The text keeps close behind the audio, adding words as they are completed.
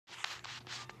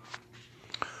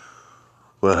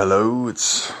Well, hello,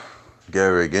 it's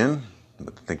Gary again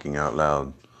with the Thinking Out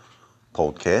Loud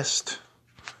podcast.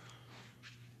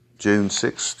 June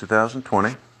 6,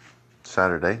 2020,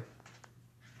 Saturday.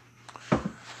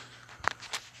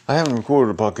 I haven't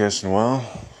recorded a podcast in a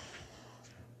while.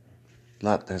 A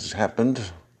lot has happened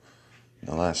in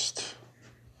the last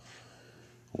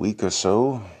week or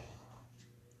so.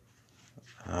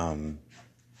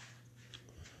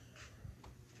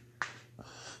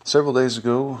 Several days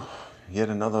ago, yet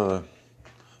another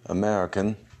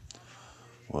American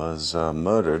was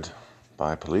murdered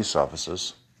by police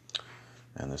officers,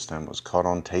 and this time it was caught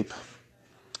on tape.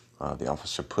 The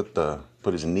officer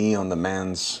put his knee on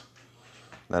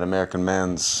that American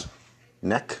man's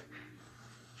neck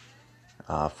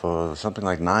for something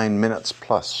like 9 minutes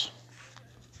plus.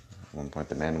 At one point,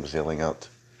 the man was yelling out,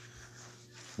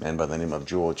 a man by the name of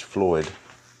George Floyd.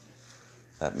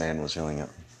 That man was yelling out,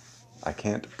 "I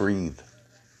can't breathe,"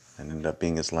 and ended up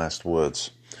being his last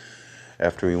words.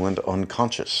 After he went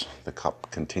unconscious, the cop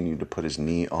continued to put his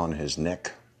knee on his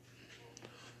neck.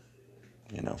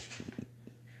 You know,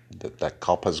 that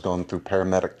cop has gone through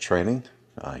paramedic training.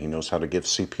 He knows how to give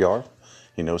CPR.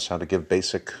 He knows how to give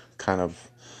basic kind of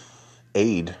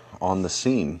aid on the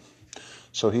scene.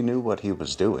 So he knew what he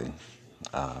was doing.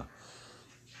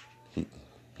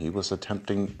 He was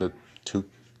attempting to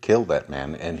kill that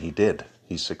man, and he did.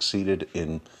 He succeeded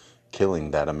in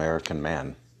killing that American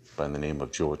man by the name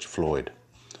of George Floyd.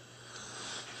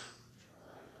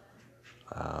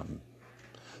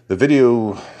 The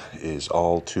video is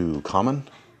all too common.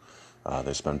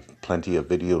 There's been plenty of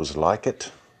videos like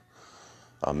it.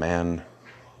 A man,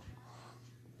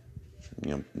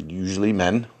 usually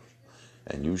men,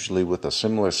 and usually with a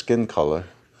similar skin color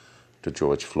to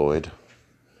George Floyd.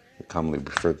 Commonly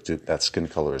referred to that skin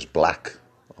color as black,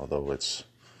 although there's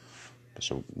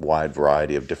a wide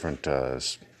variety of different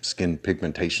skin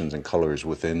pigmentations and colors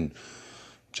within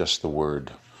just the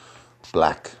word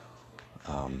black.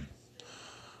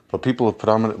 But people of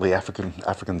predominantly African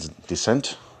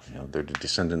descent, they're the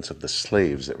descendants of the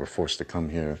slaves that were forced to come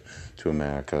here to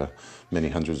America many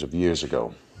hundreds of years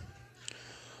ago.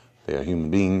 They are human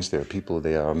beings, they are people,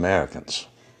 they are Americans.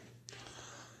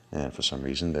 And for some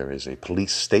reason, there is a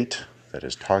police state that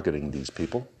is targeting these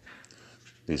people,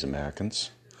 these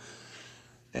Americans,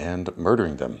 and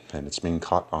murdering them. And it's being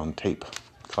caught on tape,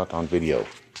 caught on video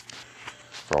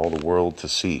for all the world to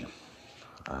see.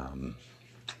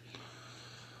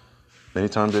 Many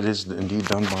times it is indeed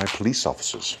done by police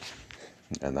officers.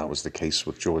 And that was the case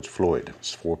with George Floyd. It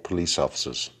was 4 police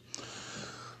officers.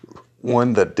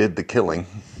 One that did the killing,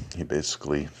 he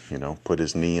basically, put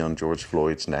his knee on George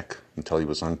Floyd's neck until he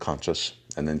was unconscious,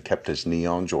 and then kept his knee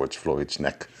on George Floyd's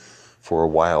neck for a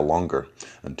while longer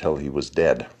until he was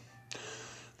dead.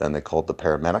 Then they called the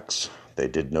paramedics. They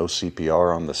did no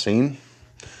CPR on the scene,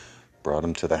 brought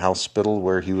him to the hospital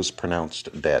where he was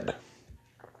pronounced dead.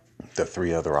 The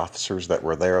 3 other officers that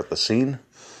were there at the scene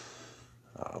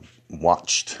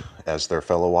watched as their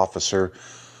fellow officer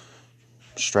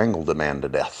strangled a man to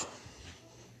death.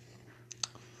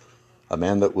 A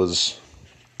man that was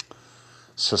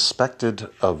suspected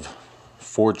of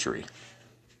forgery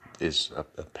is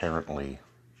apparently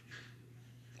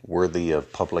worthy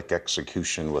of public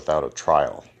execution without a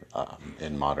trial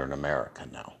in modern America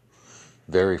now.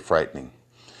 Very frightening.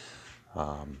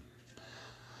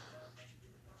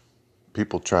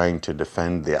 People trying to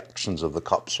defend the actions of the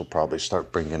cops will probably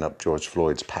start bringing up George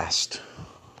Floyd's past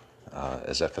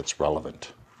as if it's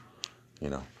relevant.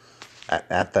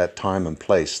 At that time and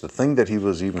place, the thing that he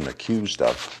was even accused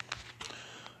of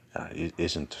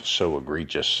isn't so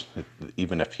egregious.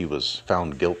 Even if he was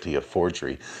found guilty of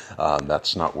forgery,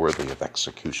 that's not worthy of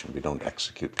execution. We don't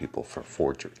execute people for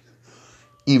forgery,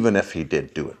 even if he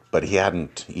did do it. But he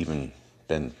hadn't even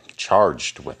been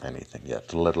charged with anything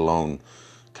yet, let alone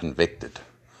convicted.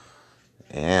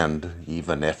 And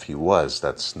even if he was,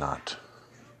 that's not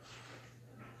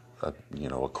a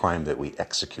crime that we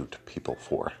execute people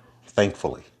for.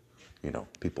 Thankfully,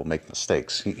 people make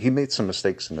mistakes. He made some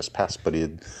mistakes in his past, but he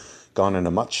had gone in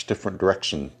a much different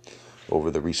direction over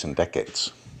the recent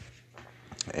decades.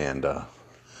 And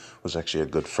was actually a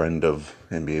good friend of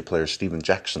NBA player Steven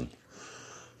Jackson.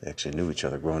 They actually knew each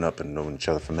other growing up and known each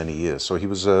other for many years. So he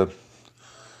was a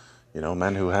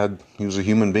man he was a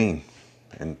human being.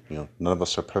 And, none of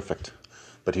us are perfect.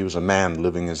 But he was a man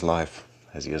living his life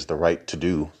as he has the right to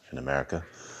do in America.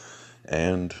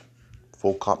 And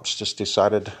 4 cops just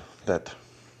decided that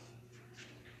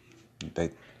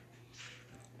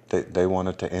they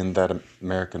wanted to end that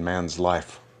American man's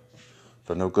life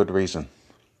for no good reason,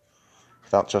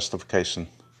 without justification.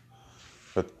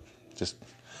 But just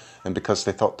and because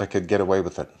they thought they could get away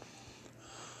with it.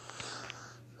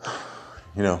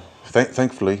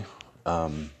 Thankfully,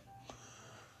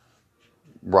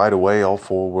 right away all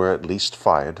four were at least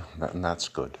fired, and that's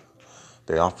good.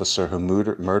 The officer who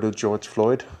murdered George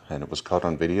Floyd, and it was caught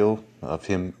on video of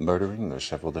him murdering. There's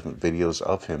several different videos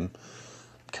of him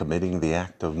committing the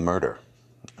act of murder,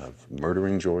 of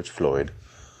murdering George Floyd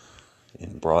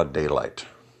in broad daylight,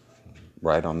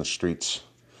 right on the streets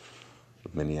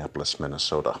of Minneapolis,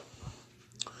 Minnesota.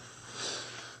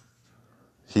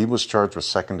 He was charged with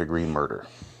second-degree murder.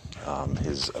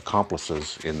 His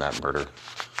accomplices in that murder,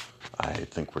 I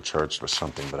think, were charged with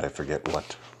something, but I forget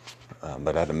what.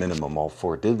 But at a minimum, all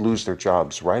four did lose their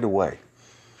jobs right away.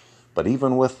 But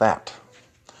even with that,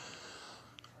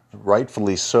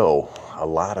 rightfully so, a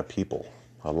lot of people,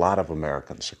 a lot of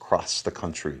Americans across the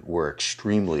country were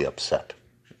extremely upset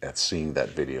at seeing that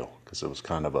video, because it was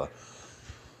kind of a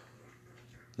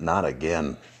not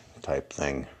again type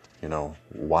thing.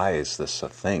 Why is this a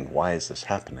thing? Why is this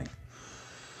happening?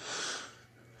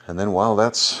 And then while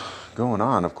that's going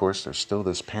on, of course, there's still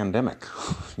this pandemic.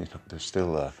 There's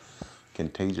still a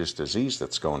contagious disease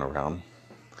that's going around.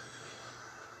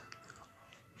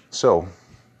 So,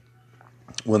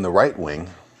 when the right wing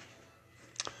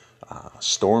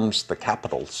storms the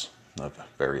capitals of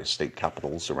various state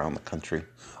capitals around the country,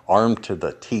 armed to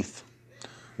the teeth,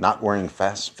 not wearing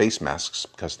face masks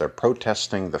because they're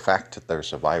protesting the fact that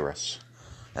there's a virus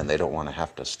and they don't want to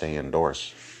have to stay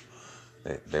indoors.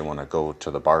 They want to go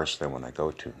to the bars they want to go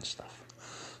to and stuff.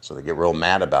 So they get real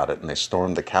mad about it and they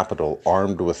storm the Capitol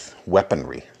armed with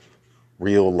weaponry,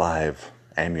 real live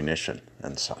ammunition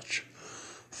and such,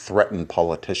 threaten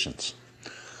politicians.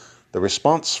 The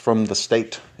response from the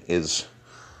state is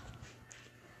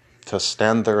to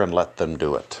stand there and let them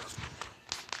do it.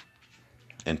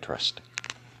 Interesting.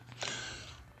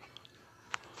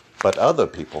 But other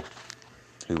people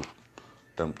who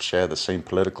don't share the same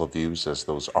political views as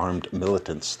those armed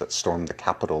militants that stormed the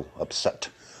Capitol, upset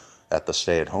at the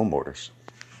stay-at-home orders.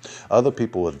 Other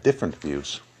people with different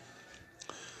views,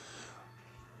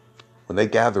 when they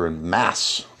gather in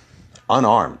mass,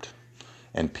 unarmed,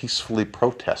 and peacefully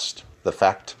protest the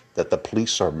fact that the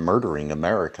police are murdering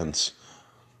Americans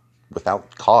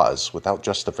without cause, without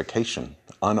justification,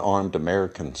 unarmed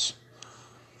Americans,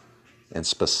 and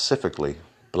specifically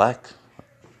black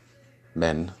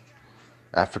men,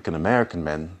 African American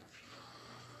men,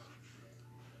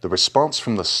 the response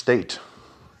from the state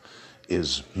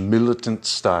is militant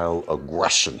style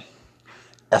aggression,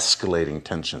 escalating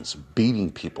tensions,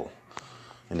 beating people.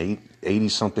 An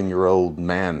 80-something-year-old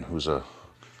man who's a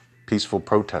peaceful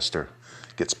protester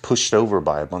gets pushed over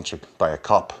by a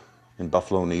cop in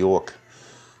Buffalo, New York,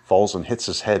 falls and hits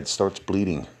his head, starts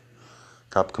bleeding.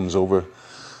 Cop comes over,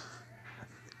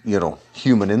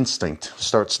 human instinct,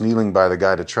 starts kneeling by the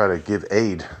guy to try to give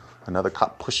aid. Another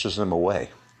cop pushes him away.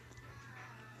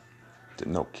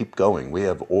 No, keep going. We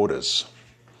have orders.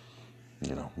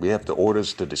 We have the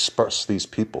orders to disperse these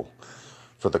people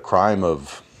for the crime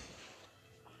of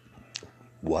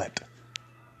what?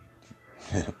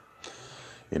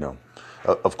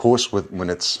 Of course, when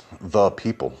it's the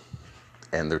people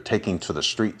and they're taking to the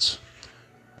streets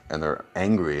and they're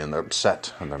angry and they're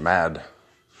upset and they're mad,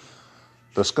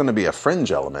 there's going to be a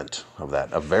fringe element of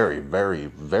that, a very, very,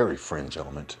 very fringe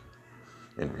element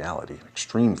in reality,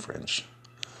 extreme fringe.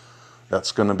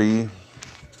 That's going to be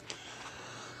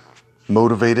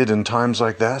motivated in times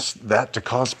like that to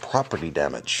cause property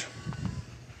damage.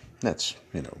 That's,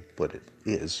 what it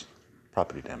is,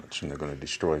 property damage, and they're going to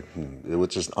destroy,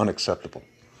 which is unacceptable.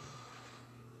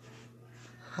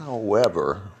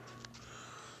 However,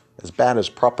 as bad as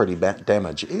property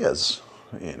damage is,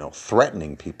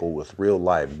 threatening people with real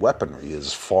live weaponry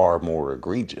is far more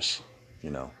egregious,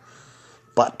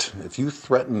 But if you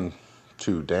threaten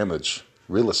to damage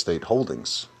real estate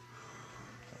holdings,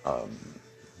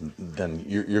 then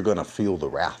you're going to feel the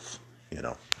wrath,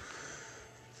 If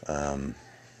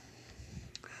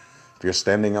you're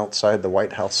standing outside the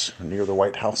White House, near the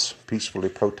White House, peacefully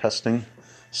protesting,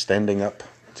 standing up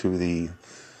to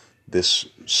this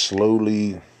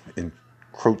slowly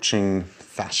encroaching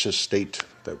fascist state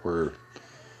that we're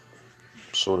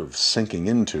sort of sinking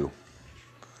into,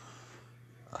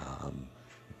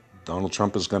 Donald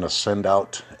Trump is going to send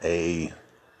out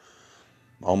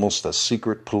almost a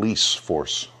secret police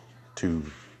force to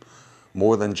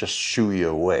more than just shoo you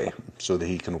away so that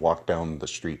he can walk down the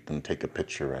street and take a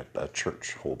picture at a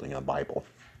church holding a Bible.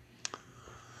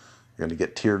 You're going to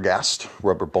get tear gassed,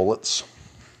 rubber bullets.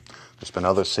 There's been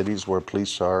other cities where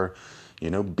police are,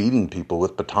 beating people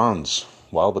with batons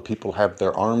while the people have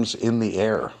their arms in the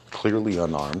air, clearly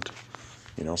unarmed,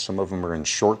 Some of them are in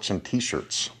shorts and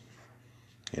t-shirts,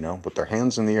 with their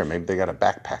hands in the air. Maybe they got a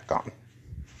backpack on.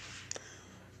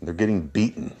 They're getting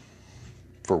beaten.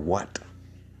 For what?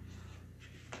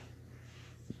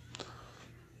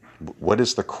 What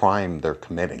is the crime they're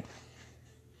committing?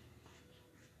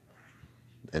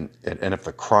 And if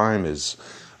the crime is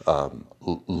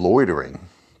loitering,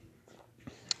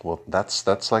 well,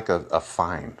 that's like a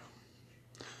fine.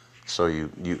 So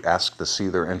you ask to see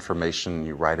their information,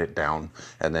 you write it down,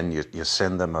 and then you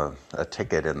send them a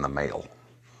ticket in the mail.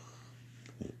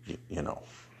 Yeah,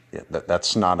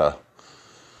 that's not a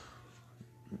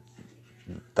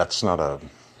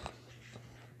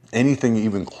anything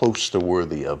even close to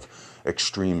worthy of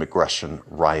extreme aggression,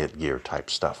 riot gear type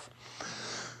stuff.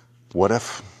 What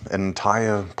if an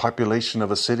entire population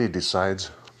of a city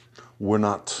decides we're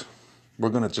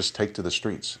going to just take to the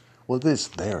streets? Well, it is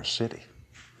their city.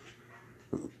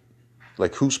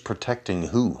 Like, who's protecting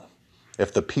who?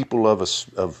 If the people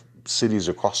of cities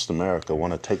across America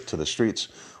want to take to the streets,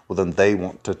 well, then they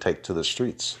want to take to the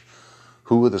streets.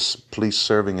 Who are the police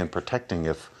serving and protecting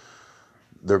if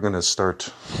they're going to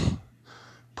start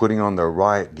putting on their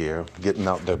riot gear, getting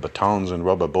out their batons and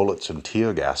rubber bullets and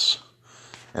tear gas,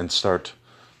 and start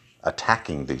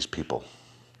attacking these people?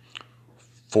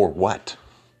 For what?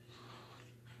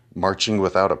 Marching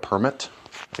without a permit?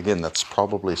 Again, that's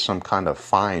probably some kind of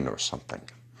fine or something.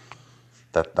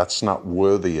 That's not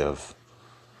worthy of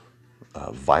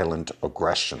violent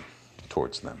aggression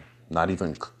towards them. Not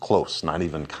even close, not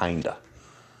even kinda.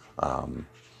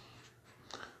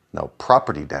 Now,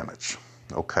 property damage.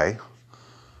 Okay.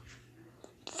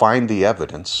 Find the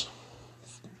evidence.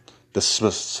 The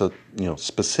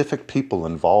specific people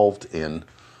involved in,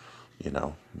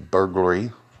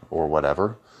 burglary or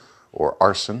whatever, or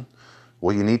arson.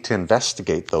 Well, you need to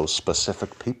investigate those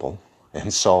specific people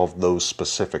and solve those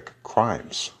specific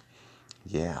crimes.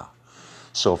 Yeah.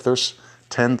 So if there's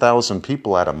 10,000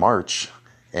 people at a march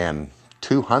and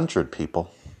 200 people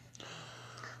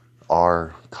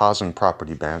are causing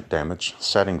property damage,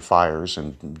 setting fires,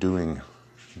 and doing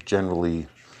generally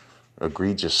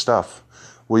egregious stuff,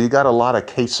 well, you got a lot of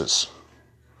cases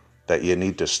that you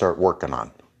need to start working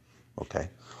on. Okay?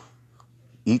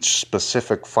 Each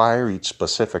specific fire, each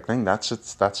specific thing, that's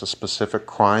a specific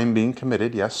crime being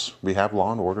committed. Yes, we have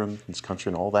law and order in this country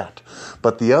and all that.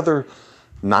 But the other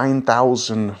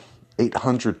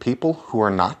 9,800 people who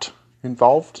are not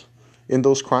involved in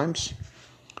those crimes,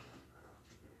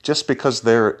 just because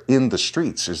they're in the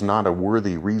streets is not a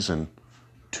worthy reason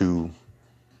to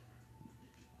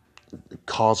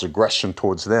cause aggression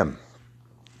towards them.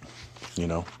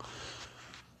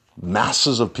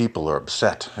 Masses of people are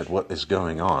upset at what is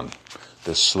going on,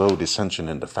 this slow descension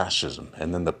into fascism,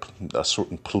 and then a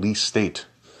certain police state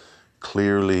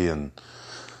clearly and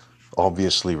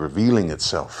obviously revealing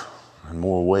itself in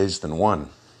more ways than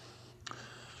one.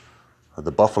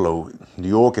 The Buffalo, New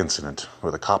York incident,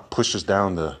 where the cop pushes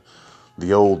down the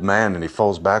old man and he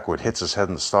falls backward, hits his head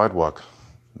in the sidewalk,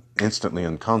 instantly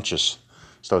unconscious,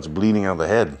 starts bleeding out of the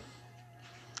head.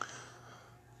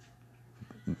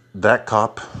 That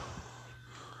cop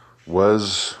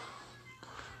was,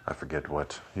 I forget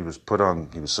what, he was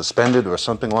suspended or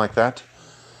something like that.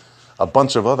 A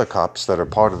bunch of other cops that are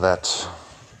part of that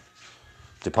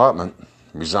department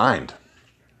resigned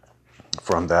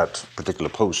from that particular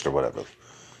post or whatever.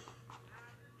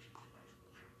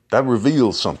 That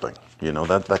reveals something,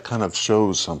 that kind of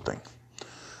shows something.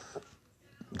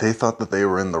 They thought that they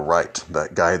were in the right.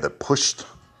 That guy that pushed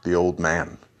the old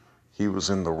man, he was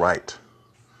in the right.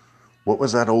 What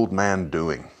was that old man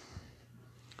doing?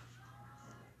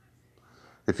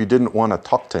 If you didn't want to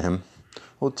talk to him,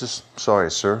 well, just, sorry,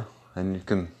 sir, and you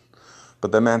can...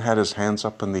 But that man had his hands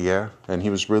up in the air, and he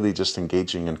was really just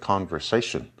engaging in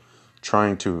conversation,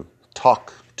 trying to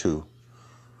talk to,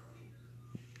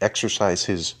 exercise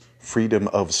his freedom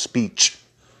of speech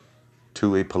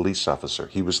to a police officer.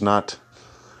 He was not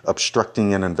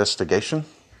obstructing an investigation,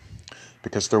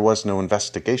 because there was no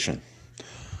investigation.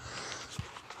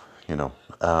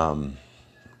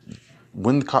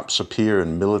 When the cops appear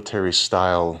in military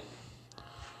style,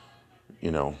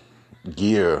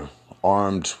 gear,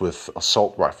 armed with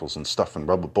assault rifles and stuff and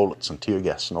rubber bullets and tear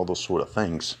gas and all those sort of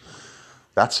things,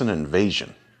 that's an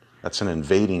invasion. That's an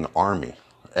invading army.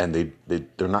 And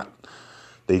they're not,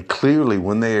 they clearly,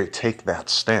 when they take that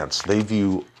stance, they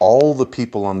view all the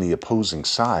people on the opposing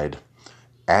side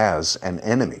as an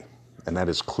enemy. And that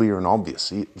is clear and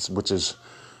obvious, which is,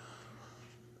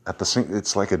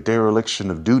 it's like a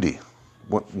dereliction of duty.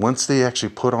 Once they actually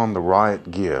put on the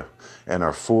riot gear and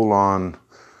are full on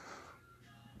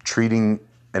treating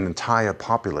an entire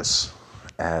populace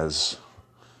as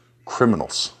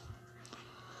criminals.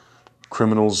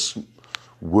 Criminals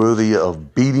worthy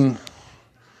of beating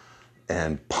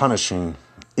and punishing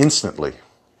instantly,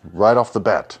 right off the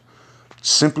bat,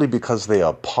 simply because they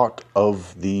are part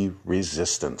of the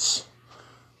resistance.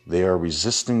 They are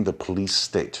resisting the police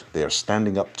state. They are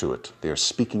standing up to it. They are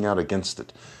speaking out against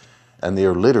it. And they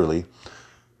are literally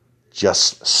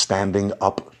just standing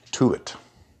up to it.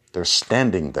 They're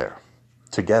standing there,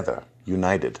 together,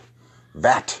 united.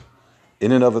 That,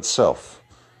 in and of itself,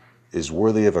 is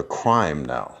worthy of a crime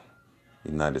now,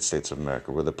 in the United States of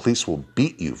America, where the police will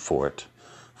beat you for it,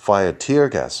 fire tear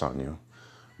gas on you,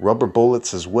 rubber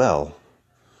bullets as well,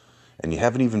 and you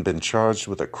haven't even been charged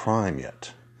with a crime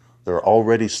yet. They're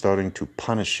already starting to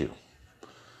punish you.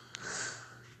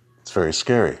 It's very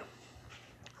scary.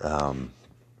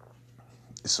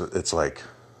 So it's like,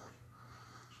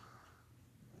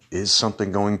 is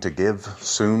something going to give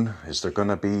soon? Is there going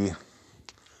to be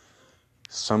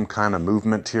some kind of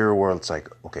movement here where it's like,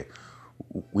 okay,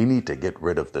 we need to get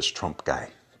rid of this Trump guy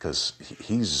because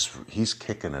he's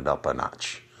kicking it up a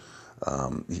notch.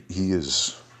 He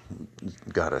has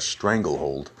got a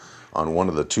stranglehold on one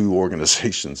of the two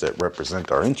organizations that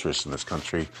represent our interests in this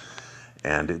country,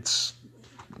 and it's,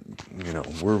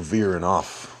 we're veering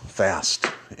off fast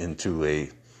into a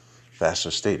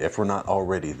fascist state if we're not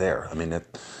already there. I mean,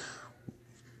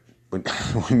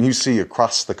 when you see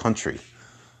across the country,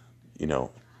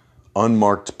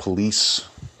 unmarked police,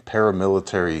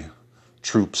 paramilitary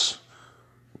troops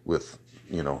with,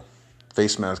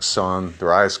 face masks on,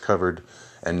 their eyes covered,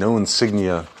 and no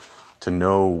insignia to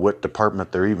know what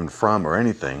department they're even from or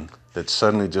anything, that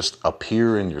suddenly just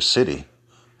appear in your city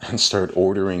and start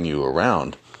ordering you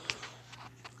around.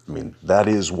 I mean, that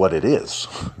is what it is.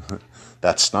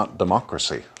 That's not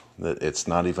democracy. It's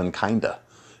not even kinda.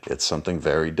 It's something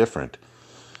very different.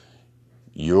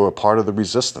 You're a part of the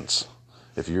resistance.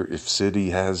 If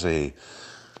city has a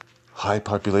high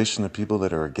population of people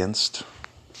that are against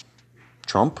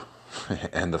Trump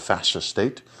and the fascist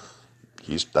state,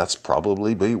 that's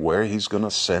probably where he's going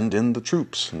to send in the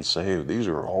troops and say, these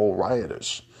are all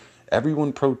rioters.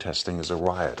 Everyone protesting is a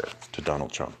rioter to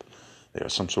Donald Trump. They are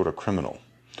some sort of criminal.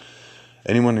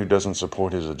 Anyone who doesn't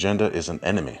support his agenda is an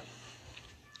enemy.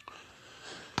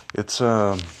 It's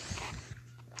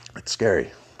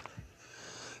scary.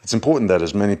 It's important that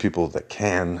as many people that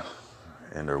can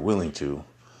and are willing to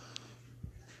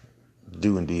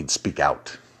do indeed speak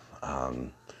out,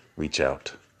 reach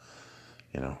out.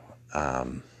 I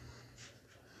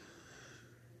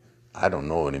don't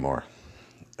know anymore.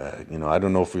 I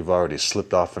don't know if we've already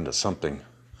slipped off into something,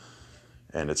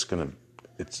 and it's gonna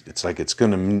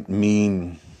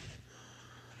mean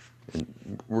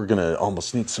we're gonna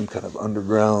almost need some kind of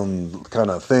underground kind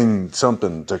of thing,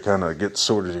 something to kind of get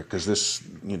sorted here, because this,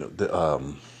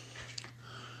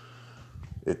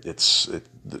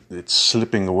 it's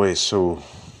slipping away so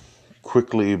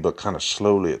quickly, but kind of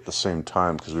slowly at the same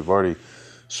time, because we've already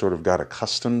sort of got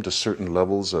accustomed to certain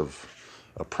levels of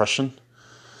oppression.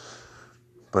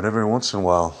 But every once in a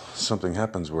while, something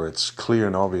happens where it's clear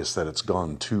and obvious that it's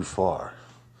gone too far.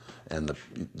 And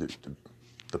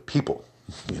the people,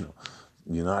 the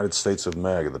United States of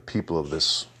America, the people of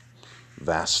this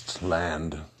vast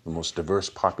land, the most diverse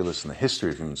populace in the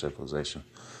history of human civilization,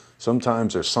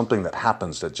 sometimes there's something that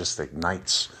happens that just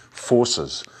ignites,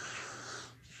 forces,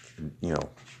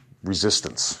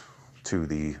 resistance to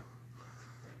the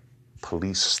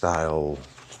police-style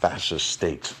fascist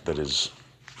state that is.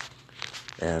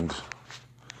 And,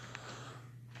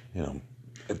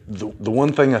 the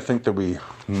one thing I think that we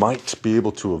might be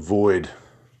able to avoid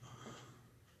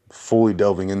fully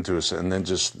delving into is, and then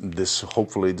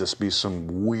hopefully just be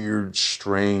some weird,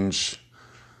 strange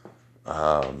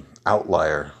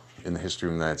outlier in the history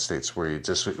of the United States where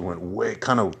it went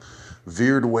kind of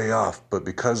veered way off, but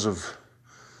because of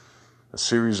a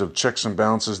series of checks and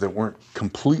balances that weren't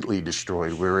completely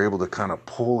destroyed, we were able to kind of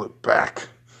pull it back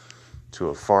to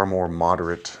a far more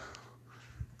moderate,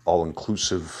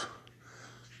 all-inclusive,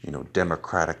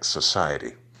 democratic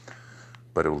society.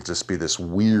 But it will just be this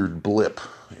weird blip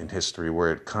in history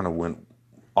where it kind of went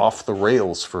off the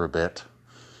rails for a bit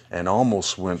and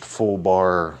almost went full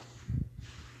bar,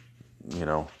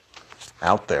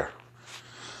 out there,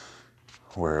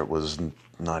 where it was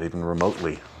not even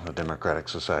remotely a democratic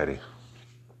society.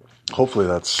 Hopefully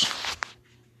that's,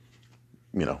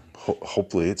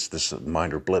 hopefully it's this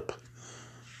minor blip,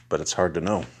 but it's hard to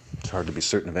know. It's hard to be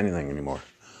certain of anything anymore.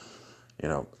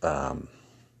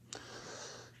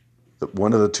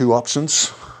 One of the two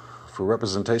options for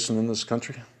representation in this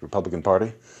country, Republican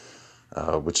Party,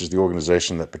 which is the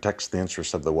organization that protects the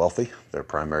interests of the wealthy. Their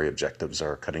primary objectives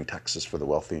are cutting taxes for the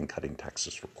wealthy and cutting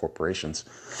taxes for corporations.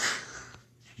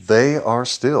 They are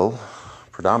still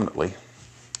predominantly,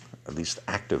 at least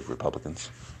active Republicans.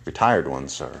 Retired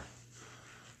ones are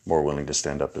more willing to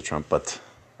stand up to Trump, but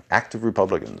active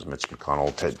Republicans, Mitch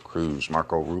McConnell, Ted Cruz,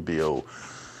 Marco Rubio,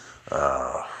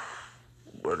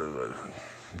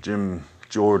 Jim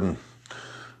Jordan,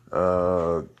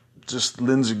 just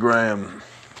Lindsey Graham,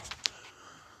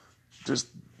 just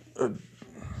a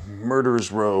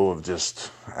murderer's row of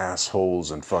just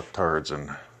assholes and fucktards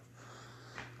and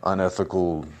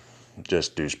unethical,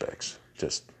 just douchebags,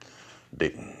 just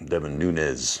Devin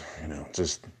Nunes,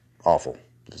 just awful,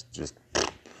 just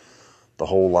the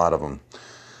whole lot of them.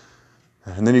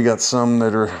 And then you got some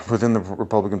that are within the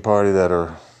Republican Party that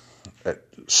are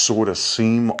sort of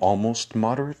seem almost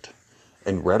moderate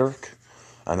in rhetoric,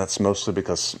 and that's mostly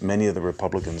because many of the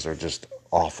Republicans are just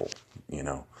awful.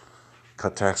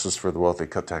 Cut taxes for the wealthy,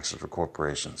 cut taxes for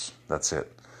corporations. That's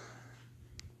it.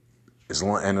 As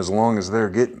long as they're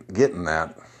getting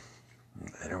that,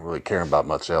 they don't really care about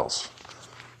much else.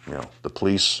 The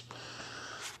police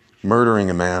murdering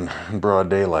a man in broad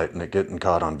daylight and it getting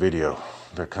caught on video,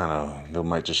 they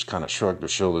might just kind of shrug their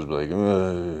shoulders, be like,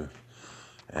 ugh.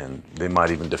 And they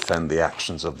might even defend the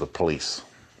actions of the police,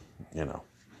 and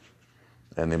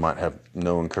they might have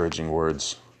no encouraging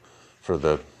words for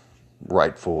the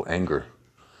rightful anger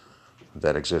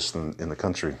that exists in the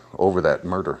country over that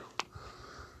murder.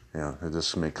 They're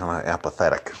just going to be kind of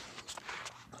apathetic.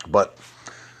 But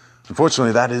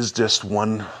unfortunately, that is just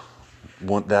one.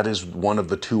 That is one of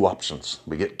the two options.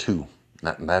 We get two,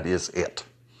 and that is it.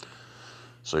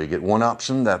 So you get one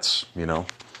option. That's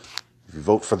if you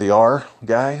vote for the R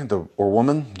guy, or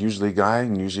woman, usually a guy,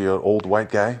 and usually an old white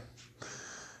guy.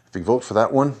 If you vote for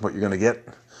that one, what you're going to get,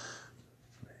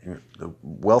 the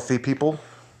wealthy people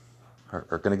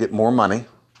are going to get more money,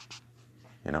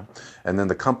 and then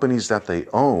the companies that they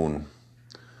own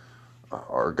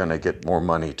are going to get more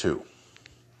money too.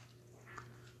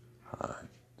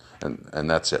 And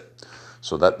that's it.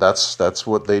 So that's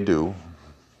what they do.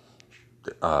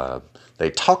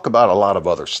 They talk about a lot of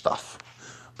other stuff,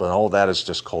 but all that is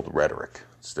just called rhetoric.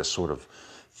 It's just sort of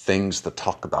things to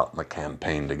talk about in the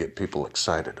campaign to get people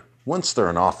excited. Once they're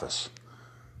in office,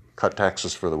 cut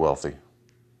taxes for the wealthy,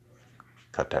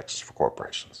 cut taxes for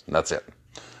corporations, and that's it.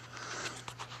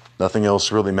 Nothing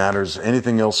else really matters.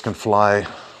 Anything else can fly.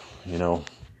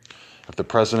 If the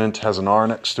president has an R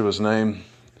next to his name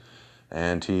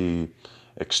and he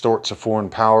extorts a foreign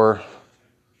power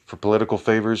for political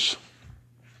favors,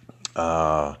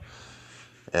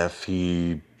 if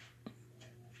he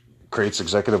creates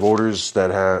executive orders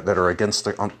that are against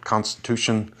the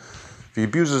Constitution, if he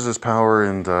abuses his power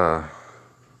and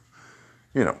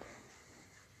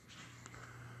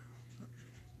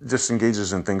just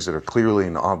engages in things that are clearly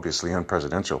and obviously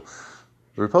unpresidential,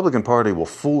 the Republican Party will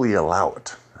fully allow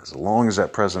it as long as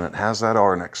that president has that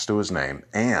R next to his name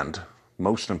and,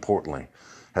 most importantly,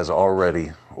 has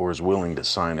already or is willing to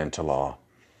sign into law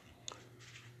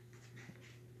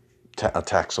a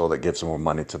tax law that gives more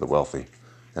money to the wealthy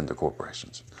and the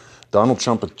corporations. Donald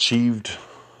Trump achieved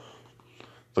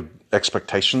the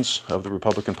expectations of the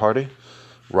Republican Party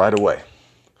right away.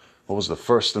 What was the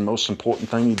first and most important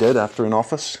thing he did after in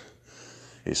office?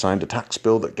 He signed a tax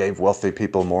bill that gave wealthy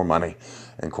people more money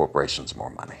and corporations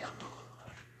more money.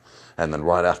 And then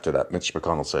right after that, Mitch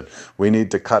McConnell said, we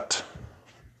need to cut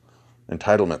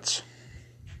entitlements.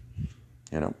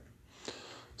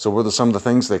 So what are some of the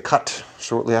things they cut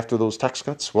shortly after those tax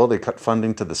cuts? Well, they cut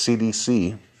funding to the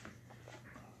CDC,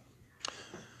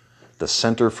 the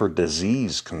Center for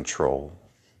Disease Control.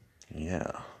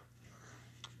 Yeah,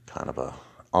 kind of a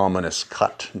ominous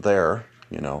cut there,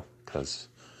 because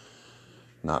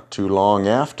not too long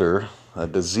after a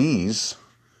disease,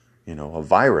 a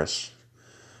virus,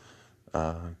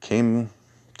 came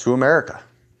to America.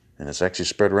 And it's actually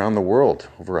spread around the world.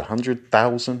 Over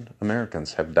 100,000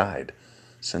 Americans have died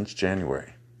since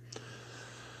January.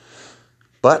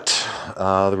 But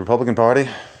the Republican Party,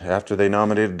 after they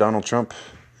nominated Donald Trump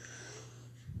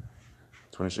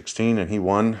 2016, and he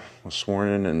won, was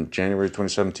sworn in January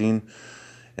 2017,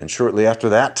 and shortly after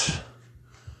that,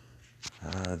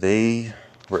 they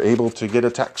were able to get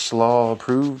a tax law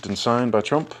approved and signed by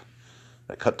Trump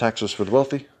that cut taxes for the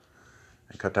wealthy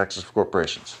and cut taxes for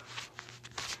corporations.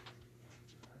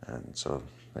 And so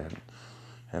they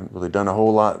haven't really done a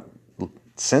whole lot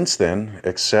since then,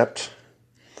 except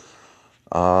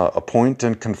appoint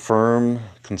and confirm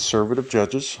conservative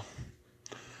judges.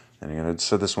 And I'd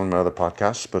said this one in my other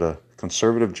podcasts, but a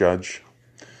conservative judge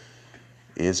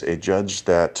is a judge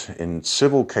that in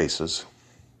civil cases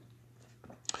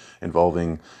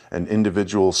involving an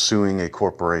individual suing a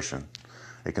corporation,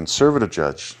 a conservative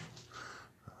judge,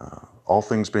 all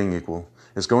things being equal,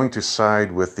 is going to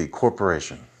side with the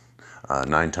corporation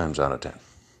 9 times out of 10.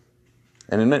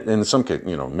 And in some cases,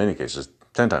 many cases,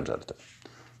 10 times out of 10.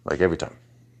 Like every time.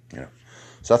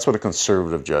 So that's what a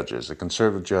conservative judge is. A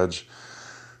conservative judge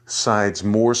sides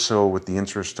more so with the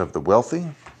interest of the wealthy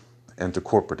and to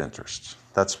corporate interests.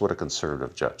 That's what a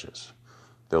conservative judge is.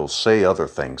 They'll say other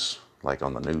things, like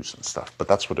on the news and stuff, but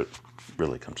that's what it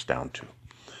really comes down to.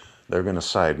 They're going to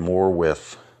side more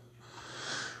with,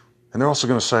 and they're also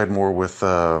going to side more with,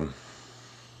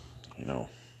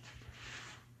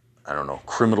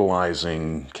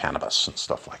 criminalizing cannabis and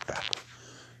stuff like that.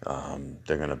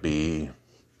 They're going to be,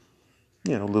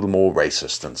 a little more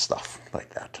racist and stuff like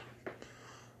that.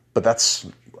 But that's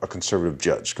a conservative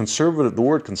judge. The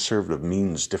word conservative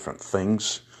means different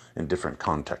things in different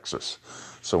contexts.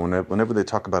 So whenever they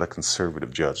talk about a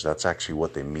conservative judge, that's actually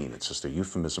what they mean. It's just a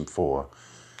euphemism for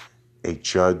a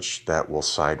judge that will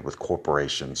side with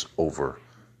corporations over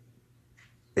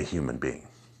a human being.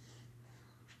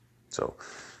 So,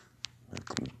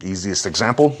 easiest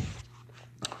example,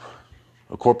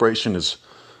 a corporation is,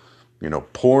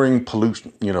 pouring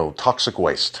pollution, toxic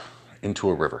waste into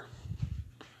a river.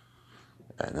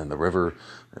 And then the river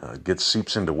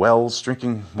seeps into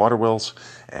drinking water wells,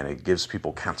 and it gives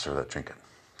people cancer that drink it.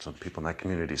 So people in that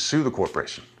community sue the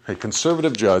corporation. A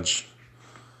conservative judge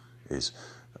is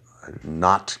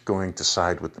not going to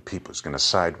side with the people. He's going to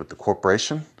side with the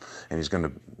corporation, and he's going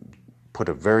to put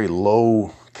a very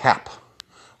low cap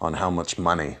on how much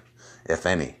money, if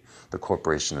any, the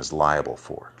corporation is liable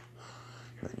for.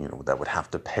 That would have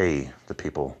to pay the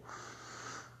people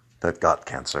that got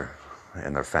cancer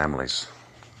and their families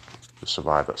to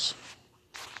survive us.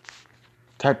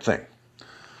 Type thing.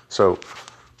 So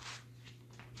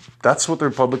that's what the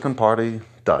Republican Party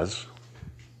does,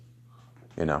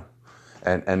 and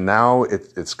now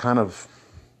it's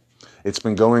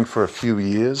been going for a few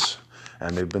years,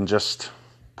 and they've been just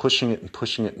pushing it and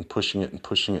pushing it and pushing it and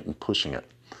pushing it and pushing it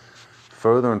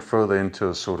further and further into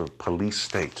a sort of police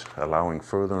state, allowing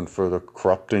further and further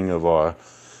corrupting of our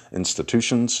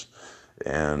institutions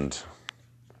and,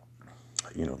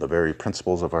 the very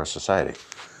principles of our society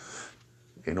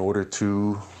in order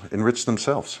to enrich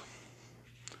themselves.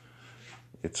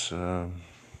 It's, the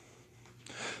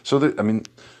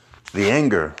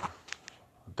anger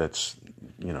that's,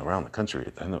 around the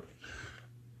country, I know,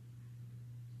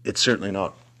 it's certainly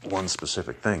not one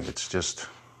specific thing. It's just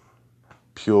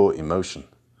pure emotion.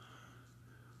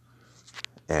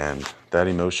 And that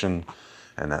emotion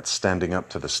and that standing up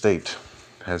to the state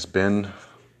has been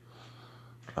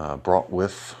brought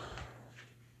with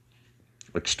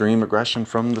extreme aggression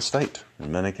from the state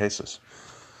in many cases.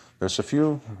 There's a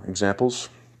few examples,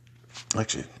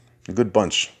 actually a good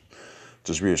bunch, which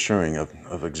is reassuring,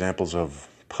 of examples of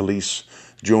police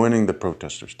joining the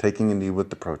protesters, taking a knee with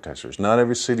the protesters. Not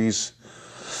every city's,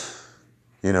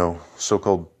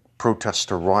 so-called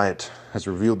protest or riot has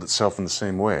revealed itself in the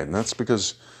same way. And that's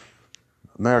because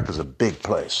America's a big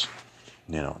place.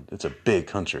 It's a big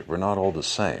country. We're not all the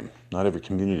same. Not every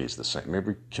community is the same.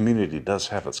 Every community does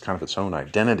have its own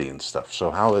identity and stuff.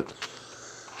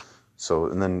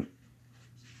 And then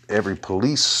every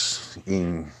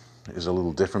policing is a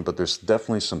little different, but there's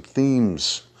definitely some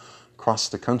themes across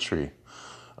the country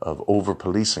of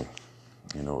over-policing,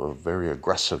 of very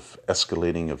aggressive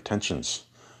escalating of tensions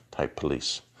type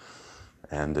police.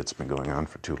 And it's been going on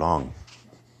for too long.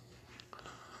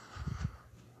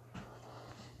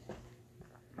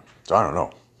 So I don't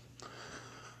know.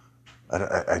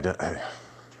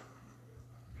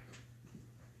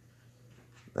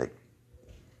 Like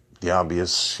the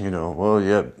obvious,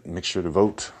 make sure to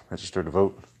vote, register to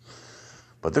vote.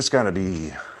 But there's got to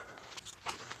be,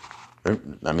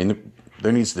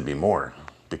 there needs to be more,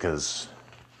 because,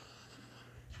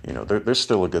 there's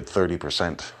still a good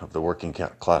 30% of the working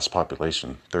class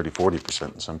population,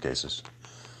 40% in some cases.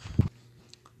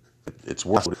 It's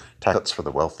worth tax cuts for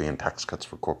the wealthy and tax cuts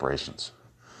for corporations.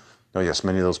 Now, yes,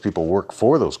 many of those people work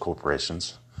for those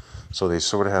corporations, so they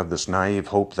sort of have this naive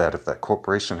hope that if that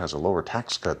corporation has a lower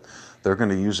tax cut, they're going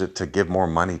to use it to give more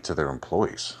money to their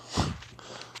employees.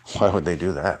 Why would they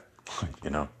do that?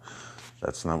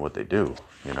 That's not what they do,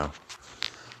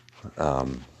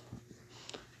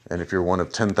 And if you're one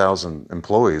of 10,000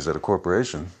 employees at a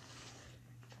corporation,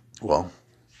 well,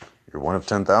 you're one of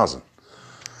 10,000.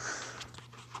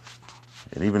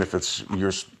 And even if it's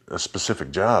a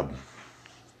specific job,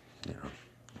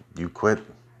 you quit,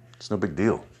 it's no big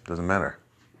deal. Doesn't matter.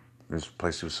 Just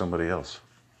replace you with somebody else.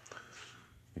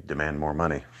 You demand more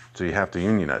money. So you have to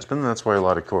unionize. But that's why a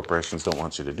lot of corporations don't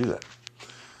want you to do that.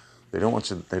 They don't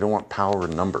want power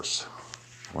in numbers.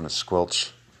 They want to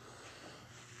squelch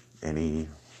any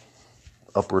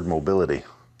upward mobility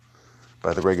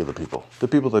by the regular people. The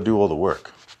people that do all the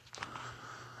work.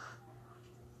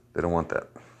 They don't want that.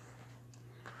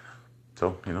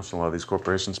 So, so a lot of these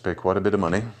corporations pay quite a bit of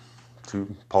money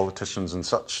to politicians and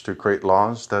such to create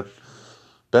laws that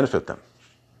benefit them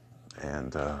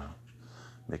and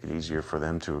make it easier for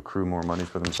them to accrue more money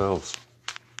for themselves.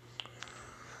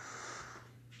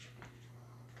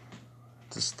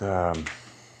 Just, I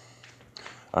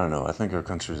don't know, I think our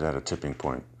country's at a tipping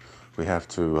point. We have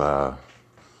to,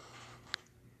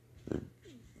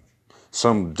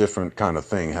 some different kind of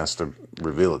thing has to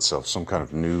reveal itself, some kind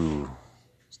of new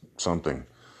something,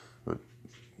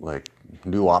 like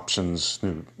new options,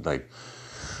 and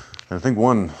I think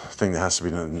one thing that has to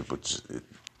be done,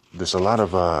 there's a lot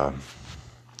of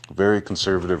very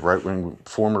conservative, right-wing,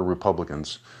 former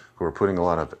Republicans who are putting a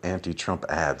lot of anti-Trump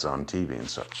ads on TV and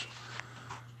such.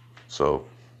 So,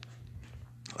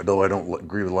 although I don't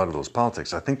agree with a lot of those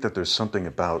politics, I think that there's something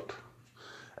about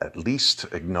at least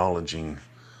acknowledging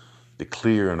the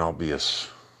clear and obvious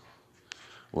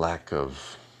lack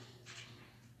of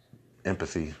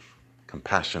empathy,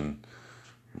 compassion,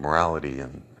 morality,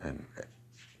 and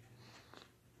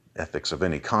ethics of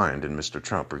any kind in Mr.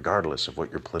 Trump, regardless of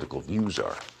what your political views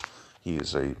are. He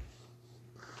is a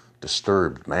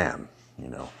disturbed man,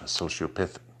 a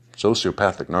sociopathic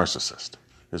narcissist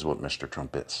is what Mr.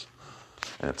 Trump is.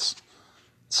 And it's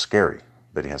scary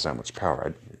that he has that much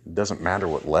power. It doesn't matter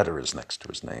what letter is next to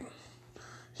his name.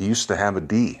 He used to have a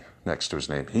D next to his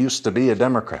name. He used to be a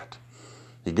Democrat.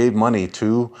 He gave money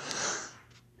to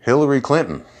Hillary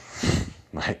Clinton.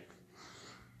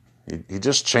 He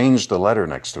just changed the letter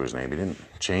next to his name. He didn't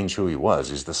change who he was.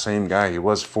 He's the same guy he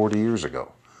was 40 years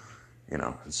ago.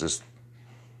 It's just...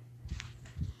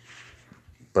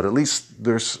 But at least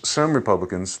there's some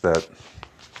Republicans that,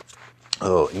 I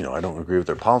don't agree with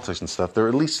their politics and stuff. They're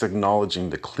at least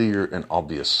acknowledging the clear and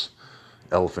obvious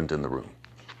elephant in the room.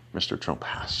 Mr. Trump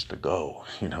has to go.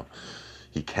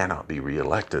 He cannot be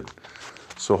reelected.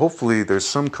 So hopefully there's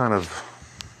some kind of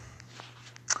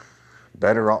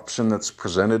better option that's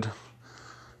presented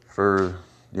for,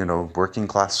 working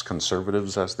class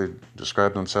conservatives, as they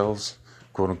describe themselves,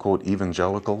 quote unquote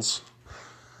evangelicals.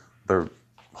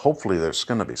 Hopefully there's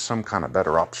going to be some kind of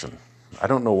better option. I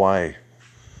don't know why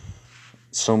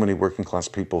so many working class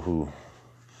people who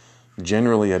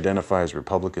generally identify as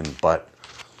Republican but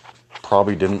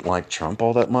probably didn't like Trump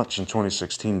all that much in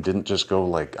 2016 didn't just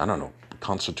go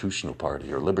Constitutional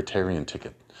Party or Libertarian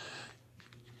ticket.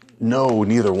 No,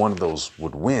 neither one of those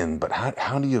would win, but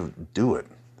how do you do it?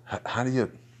 How do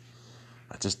you...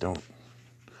 It's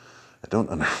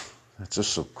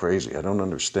just so crazy. I don't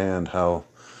understand how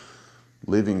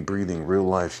living, breathing,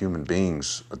 real-life human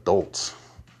beings, adults,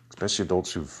 especially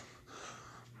adults who've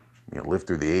lived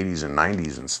through the 80s and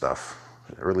 90s and stuff,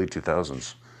 early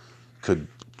 2000s, could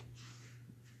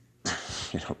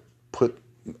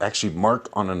actually mark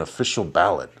on an official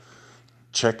ballot,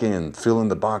 check in, fill in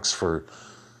the box for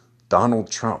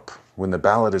Donald Trump, when the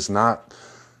ballot is not,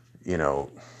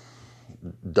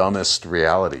 dumbest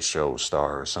reality show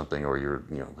star or something, or you're,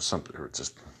 something, or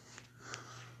just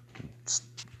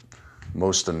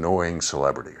most annoying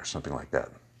celebrity or something like that.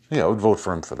 Yeah, I would vote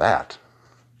for him for that.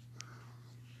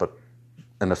 But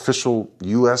an official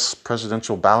U.S.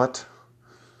 presidential ballot,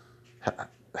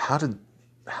 how did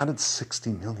 60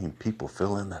 million people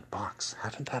fill in that box? How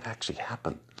did that actually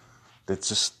happen? That's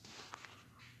just,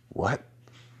 what?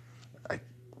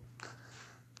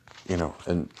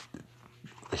 And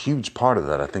a huge part of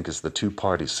that, I think, is the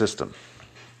two-party system.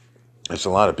 There's a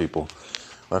lot of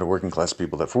working class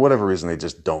people that, for whatever reason, they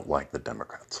just don't like the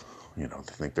Democrats. They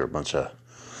think they're a bunch of,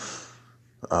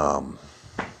 I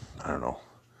don't know,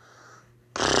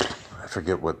 I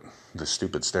forget what the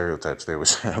stupid stereotypes they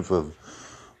always have of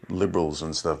liberals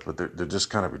and stuff, but they're just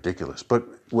kind of ridiculous. But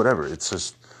whatever,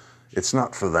 it's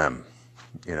not for them,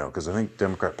 because I think the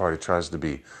Democrat Party tries to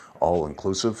be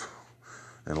all-inclusive,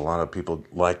 and a lot of people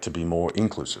like to be more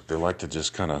inclusive. They like to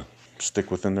just kind of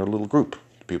stick within their little group.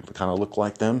 People that kind of look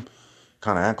like them,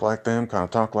 kind of act like them, kind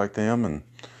of talk like them, and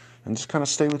just kind of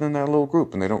stay within that little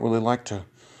group. And they don't really like to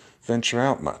venture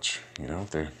out much.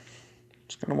 They're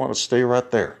just going to want to stay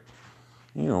right there.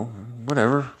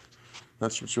 Whatever.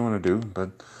 That's what you want to do.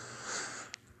 But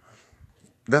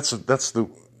that's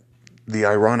the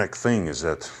ironic thing, is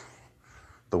that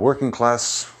the working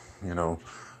class,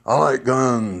 I like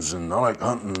guns and I like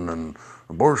hunting and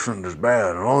abortion is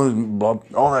bad and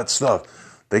all that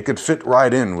stuff. they could fit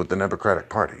right in with the Democratic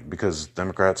Party because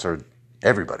Democrats are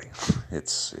everybody.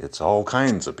 It's all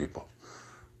kinds of people,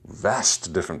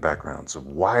 vast different backgrounds, a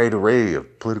wide array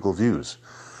of political views.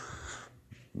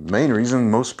 The main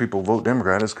reason most people vote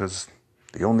Democrat is because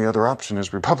the only other option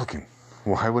is Republican.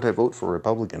 Why would I vote for a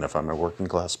Republican if I'm a working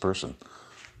class person?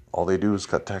 All they do is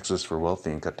cut taxes for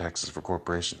wealthy and cut taxes for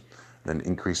corporations, then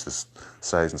increase the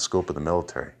size and scope of the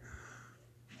military.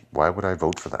 Why would I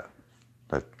vote for that?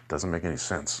 That doesn't make any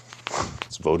sense.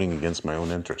 It's voting against my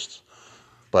own interests.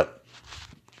 But,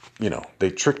 they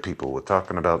trick people with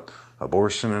talking about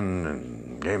abortion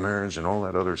and gay marriage and all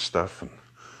that other stuff and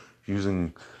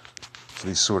using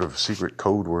these sort of secret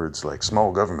code words like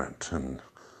small government and,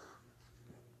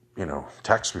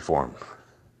 tax reform.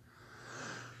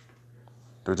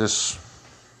 They're just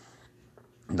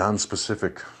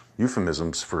non-specific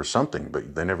euphemisms for something,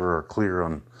 but they never are clear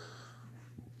on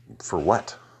for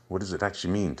what. What does it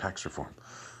actually mean, tax reform?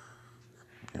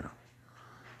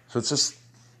 So it's just,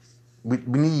 we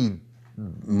need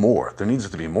more. There needs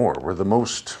to be more. We're the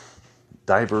most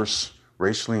diverse,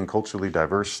 racially and culturally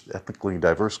diverse, ethnically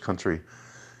diverse country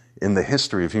in the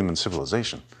history of human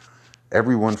civilization.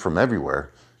 Everyone from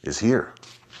everywhere is here,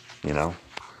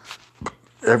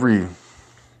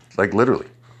 literally.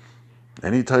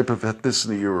 Any type of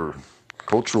ethnicity or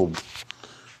cultural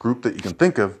group that you can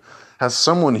think of has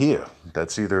someone here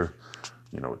that's either,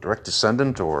 a direct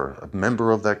descendant or a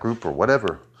member of that group or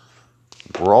whatever.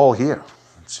 We're all here.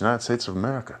 It's the United States of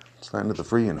America. It's land of the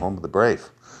free and home of the brave.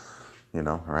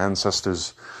 Our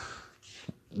ancestors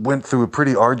went through a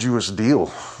pretty arduous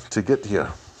deal to get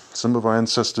here. Some of our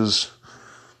ancestors,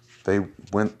 they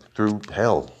went through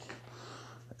hell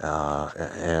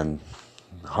and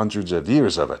hundreds of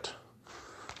years of it.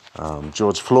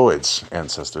 George Floyd's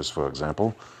ancestors, for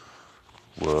example,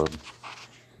 were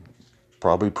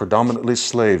probably predominantly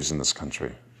slaves in this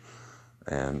country.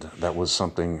 And that was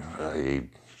something,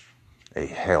 a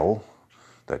hell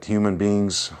that human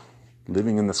beings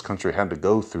living in this country had to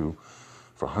go through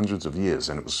for hundreds of years.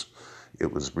 And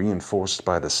it was reinforced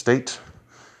by the state,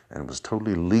 and it was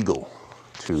totally legal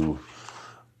to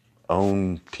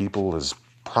own people as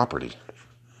property.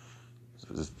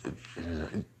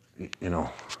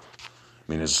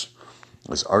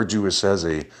 As arduous as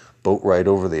a boat ride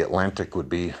over the Atlantic would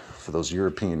be for those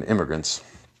European immigrants,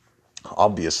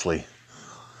 obviously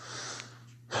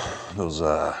those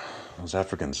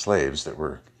African slaves that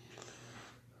were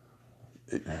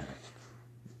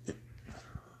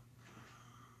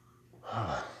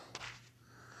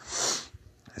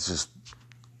it's just,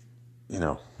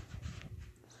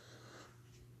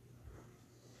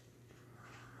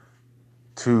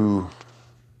 to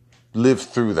live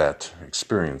through that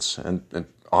experience, and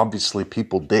obviously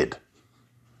people did.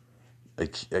 I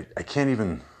can't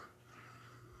even,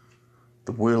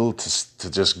 the will to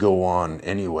just go on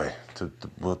anyway, the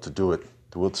will to do it,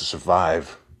 the will to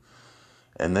survive,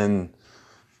 and then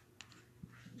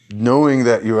knowing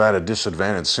that you're at a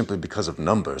disadvantage simply because of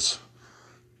numbers,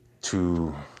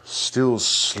 to still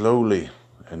slowly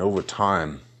and over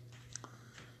time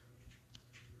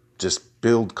just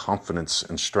build confidence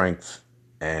and strength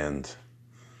and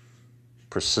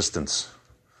persistence.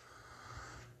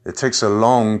 It takes a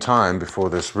long time before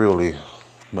there's really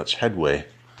much headway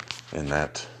in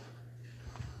that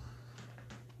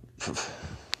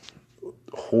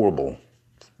horrible,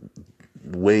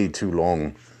 way too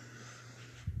long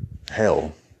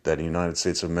hell that the United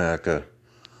States of America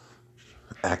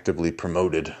actively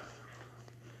promoted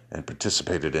and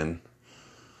participated in.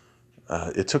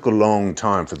 It took a long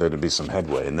time for there to be some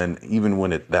headway. And then even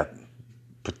when that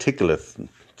particular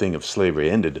thing of slavery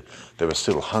ended, there were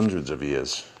still hundreds of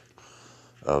years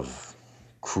of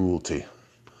cruelty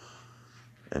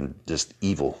and just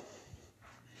evil,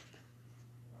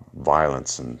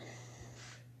 violence and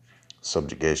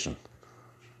subjugation.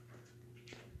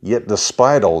 Yet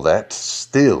despite all that,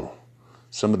 still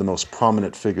some of the most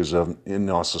prominent figures in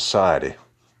our society,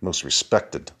 most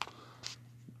respected,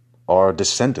 are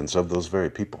descendants of those very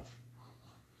people.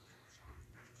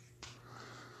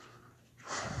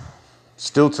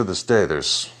 Still to this day,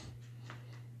 there's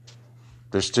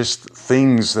just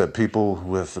things that people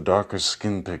with the darker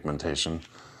skin pigmentation,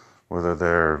 whether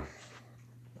they're,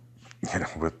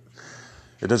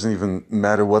 it doesn't even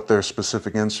matter what their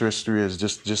specific ancestry is,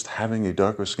 just having a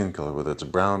darker skin color, whether it's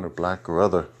brown or black or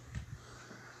other,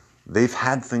 they've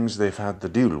had things they've had to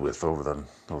deal with over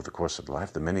the course of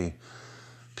life that many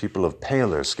people of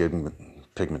paler skin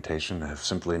pigmentation have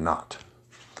simply not.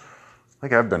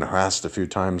 Like, I've been harassed a few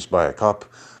times by a cop,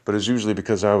 but it's usually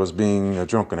because I was being a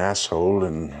drunken asshole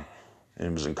and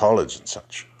was in college and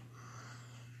such.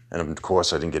 And of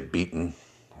course I didn't get beaten.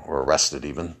 or arrested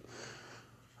even,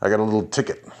 I got a little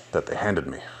ticket that they handed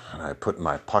me, and I put in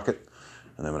my pocket,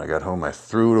 and then when I got home, I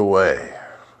threw it away.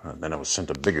 And then I was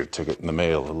sent a bigger ticket in the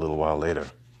mail a little while later.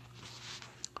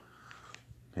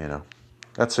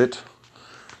 That's it.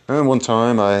 And one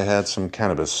time I had some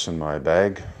cannabis in my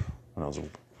bag when I was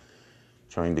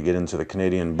trying to get into the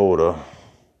Canadian border.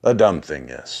 A dumb thing,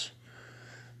 yes.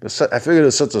 I figured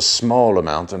it's such a small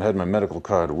amount and had my medical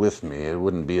card with me, it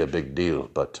wouldn't be a big deal,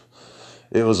 but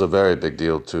it was a very big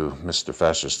deal to Mr.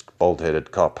 Fascist,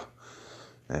 bald-headed cop.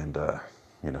 And, I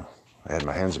had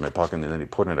my hands in my pocket, and then he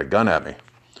pointed a gun at me.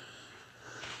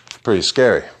 Pretty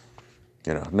scary.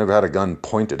 I've never had a gun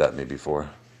pointed at me before,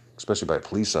 especially by a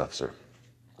police officer.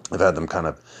 I've had them kind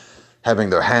of having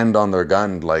their hand on their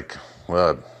gun like,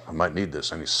 well, I might need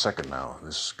this any second now.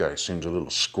 This guy seems a little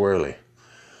squirrely.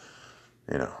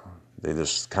 They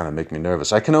just kind of make me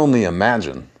nervous. I can only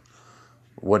imagine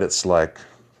what it's like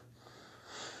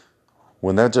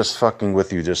when they're just fucking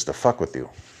with you just to fuck with you.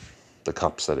 The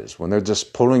cops, that is. When they're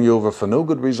just pulling you over for no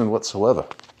good reason whatsoever.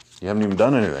 You haven't even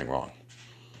done anything wrong.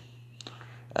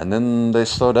 And then they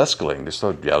start escalating. They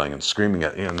start yelling and screaming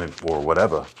at you or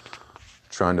whatever,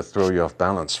 trying to throw you off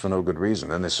balance for no good reason.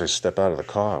 Then they say, step out of the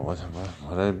car. What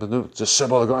did I do? Just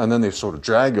step out of the car. And then they sort of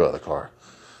drag you out of the car.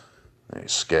 And you're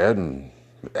scared and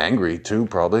angry too,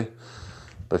 probably.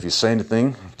 But if you say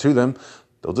anything to them,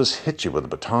 they'll just hit you with a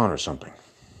baton or something.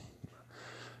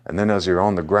 And then as you're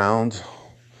on the ground,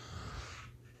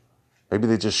 maybe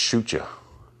they just shoot you.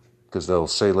 Because they'll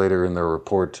say later in their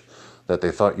report that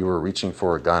they thought you were reaching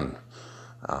for a gun.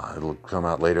 It'll come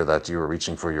out later that you were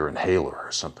reaching for your inhaler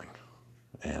or something.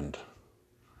 And,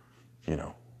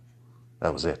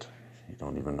 that was it. You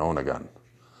don't even own a gun.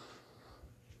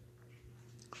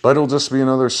 But it'll just be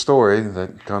another story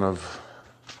that kind of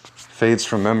fades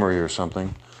from memory or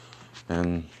something,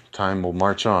 and time will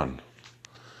march on.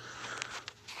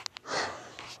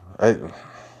 I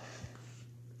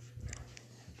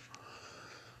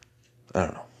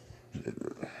don't know.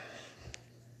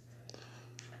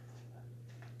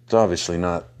 It's obviously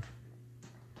not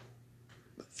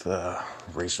the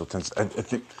racial tension. I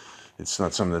think it's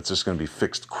not something that's just going to be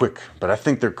fixed quick, but I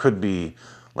think there could be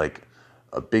like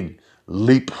a big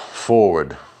leap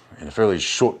forward in a fairly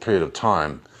short period of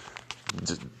time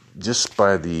just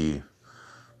by the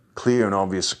clear and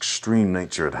obvious extreme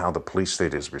nature of how the police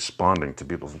state is responding to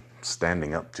people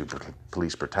standing up to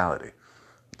police brutality.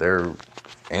 Their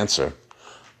answer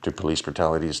to police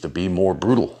brutality is to be more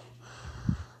brutal.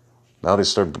 Now they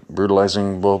start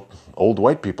brutalizing, old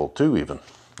white people too, even.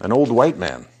 An old white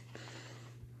man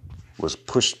was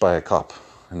pushed by a cop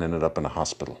and ended up in a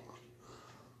hospital.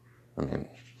 I mean,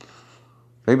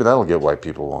 maybe that'll get white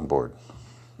people on board.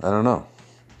 I don't know.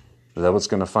 Is that what's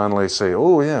going to finally say,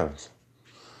 oh, yeah.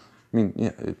 I mean,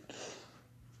 yeah.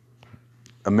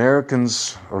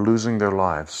 Americans are losing their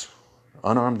lives.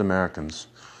 Unarmed Americans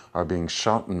are being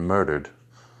shot and murdered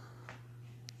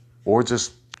or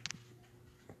just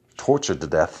tortured to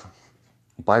death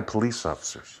by police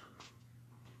officers.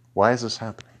 Why is this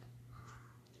happening?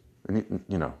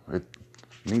 It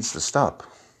needs to stop.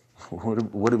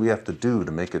 What do we have to do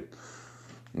to make it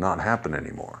not happen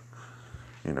anymore?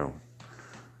 I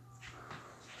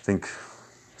think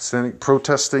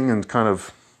protesting and kind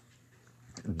of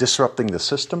disrupting the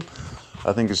system,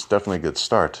 I think is definitely a good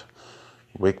start.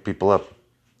 Wake people up.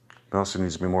 There also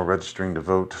needs to be more registering to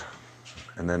vote.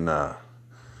 And then,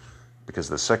 because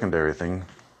the secondary thing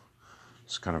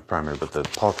is kind of primary, but the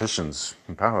politicians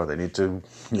in power, they need to,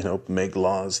 make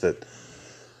laws that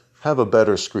have a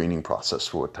better screening process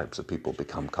for what types of people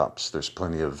become cops. There's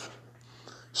plenty of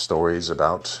stories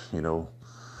about,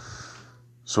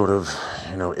 sort of,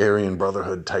 Aryan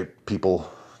Brotherhood type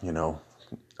people,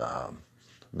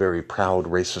 very proud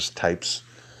racist types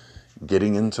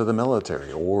getting into the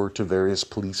military or to various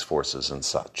police forces and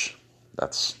such.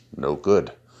 That's no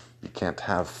good. You can't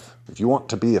have, if you want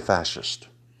to be a fascist,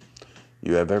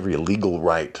 you have every legal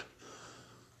right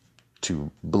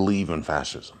to believe in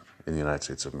fascism in the United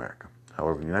States of America.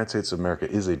 However, the United States of America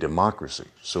is a democracy.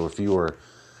 So if you are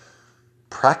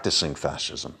practicing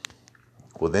fascism,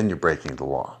 well, then you're breaking the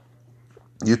law.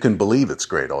 You can believe it's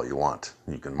great all you want.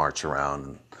 You can march around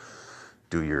and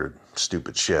do your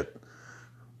stupid shit.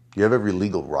 You have every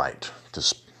legal right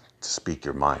to speak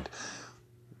your mind.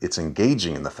 It's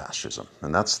engaging in the fascism,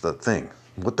 and that's the thing.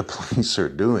 What the police are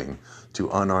doing to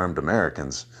unarmed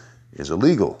Americans is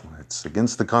illegal. It's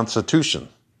against the Constitution.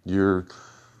 You're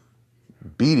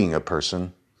beating a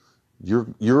person.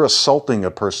 You're assaulting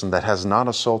a person that has not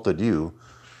assaulted you,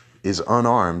 is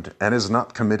unarmed, and is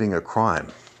not committing a crime.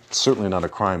 It's certainly not a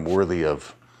crime worthy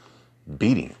of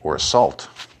beating or assault.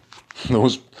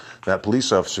 That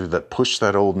police officer that pushed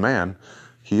that old man,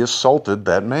 he assaulted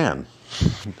that man.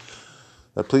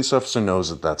 That police officer knows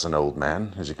that that's an old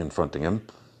man as you're confronting him.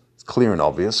 It's clear and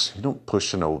obvious. You don't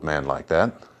push an old man like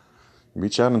that. You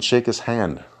reach out and shake his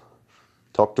hand.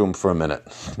 Talk to him for a minute.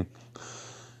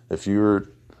 If you're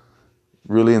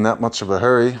really in that much of a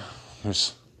hurry,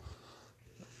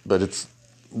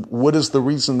 what is the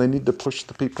reason they need to push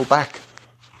the people back?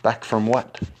 Back from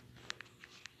what?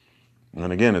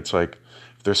 And again, it's like,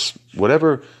 if there's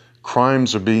whatever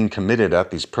crimes are being committed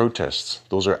at these protests,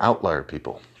 those are outlier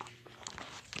people.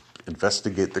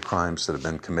 Investigate the crimes that have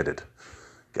been committed.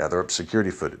 Gather up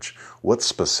security footage. What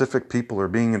specific people are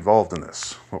being involved in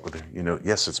this? What were they?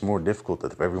 Yes, it's more difficult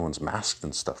if everyone's masked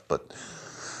and stuff, but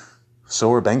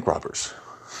so are bank robbers.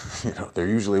 They're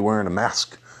usually wearing a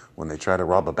mask when they try to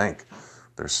rob a bank.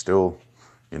 There's still,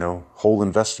 whole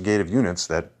investigative units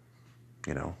that,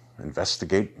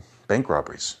 investigate bank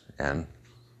robberies and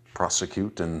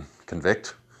prosecute and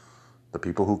convict the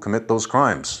people who commit those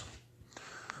crimes.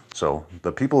 So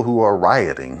the people who are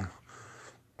rioting,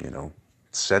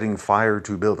 setting fire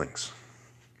to buildings,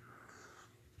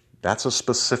 that's a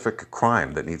specific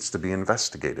crime that needs to be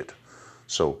investigated.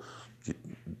 So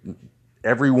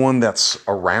everyone that's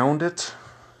around it,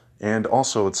 and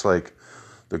also it's like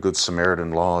the Good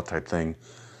Samaritan law type thing.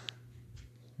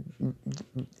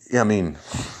 I mean,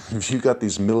 if you got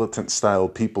these militant style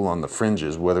people on the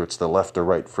fringes, whether it's the left or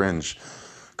right fringe,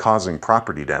 causing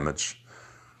property damage,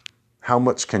 how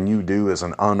much can you do as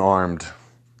an unarmed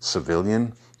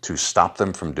civilian to stop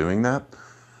them from doing that?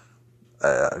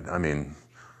 I mean,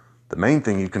 the main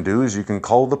thing you can do is you can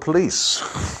call the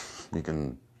police. You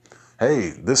can,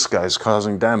 hey, this guy's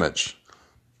causing damage.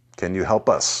 Can you help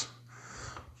us?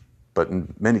 But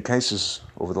in many cases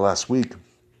over the last week,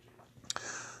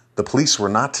 the police were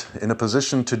not in a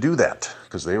position to do that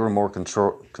because they were more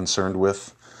concerned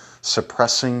with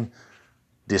suppressing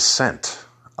dissent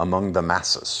among the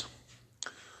masses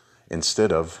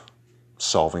instead of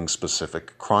solving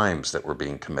specific crimes that were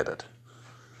being committed.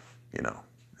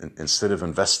 Instead of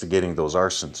investigating those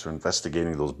arsons or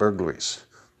investigating those burglaries,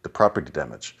 the property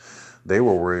damage, they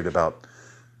were worried about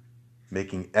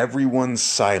making everyone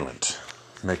silent,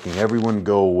 making everyone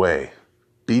go away,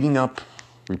 beating up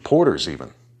reporters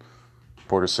even.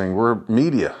 Reporters saying, we're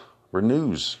media, we're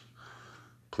news.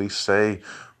 Police say,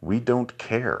 we don't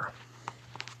care.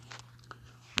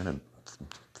 I'm going to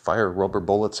fire rubber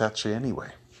bullets at you anyway.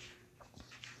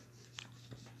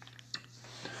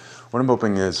 What I'm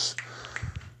hoping is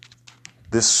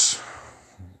this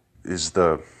is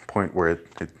the point where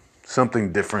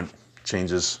something different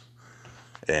changes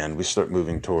and we start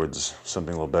moving towards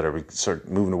something a little better. We start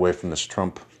moving away from this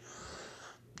Trump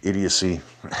idiocy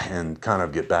and kind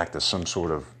of get back to some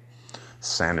sort of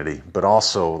sanity, but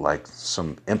also like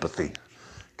some empathy,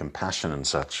 compassion and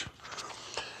such.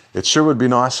 It sure would be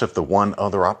nice if the one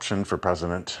other option for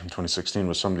president in 2016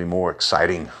 was somebody more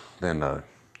exciting than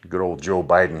good old Joe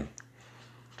Biden.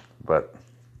 But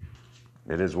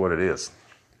it is what it is.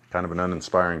 Kind of an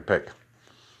uninspiring pick.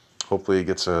 Hopefully he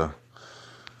gets I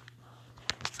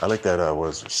like that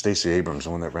was Stacey Abrams,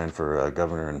 the one that ran for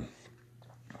governor in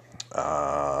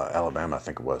Alabama, I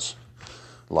think it was.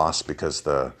 Lost because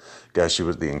the guy, she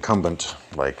was the incumbent,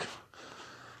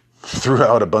 threw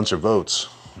out a bunch of votes.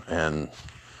 And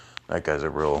that guy's a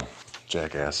real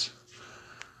jackass.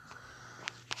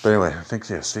 But anyway, I think,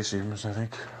 Stacey Abrams, I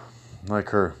like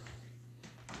her.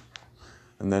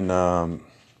 And then I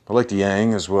liked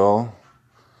Yang as well.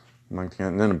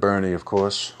 And then Bernie, of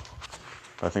course.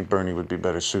 I think Bernie would be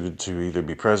better suited to either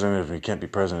be president. If he can't be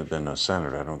president, then a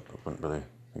senator. I wouldn't really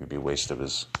think it'd be a waste of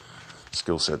his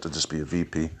skill set to just be a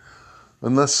VP.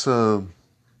 Unless,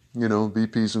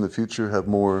 VPs in the future have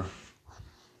more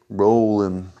role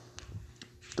in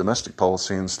domestic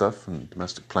policy and stuff, and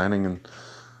domestic planning, and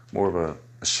more of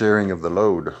a sharing of the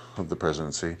load of the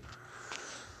presidency.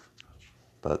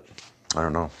 But I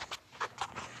don't know.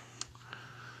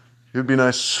 It would be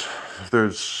nice if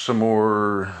there's some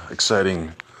more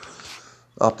exciting,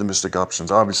 optimistic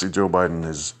options. Obviously, Joe Biden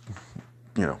is,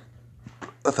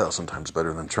 1,000 times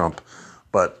better than Trump,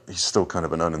 but he's still kind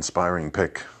of an uninspiring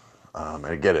pick.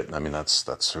 I get it. I mean,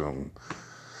 that's who I'm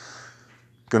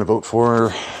going to vote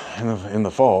for in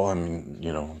the fall. I mean,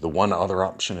 the one other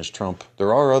option is Trump.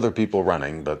 There are other people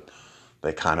running, but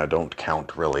they kind of don't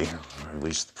count really. At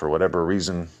least for whatever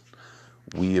reason,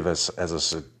 we as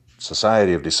a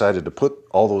society have decided to put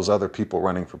all those other people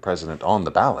running for president on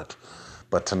the ballot,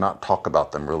 but to not talk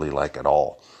about them really at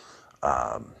all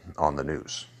on the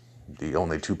news. The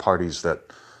only two parties that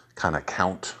kind of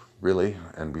count really,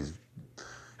 and we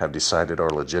have decided are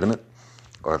legitimate,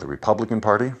 are the Republican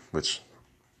Party, which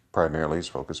primarily is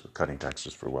focused with cutting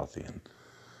taxes for wealthy and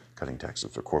cutting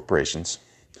taxes for corporations,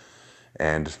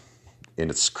 and in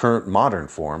its current modern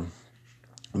form,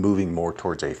 moving more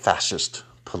towards a fascist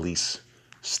police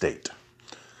state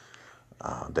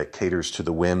that caters to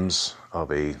the whims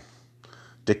of a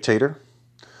dictator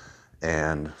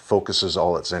and focuses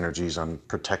all its energies on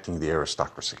protecting the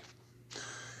aristocracy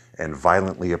and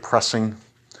violently oppressing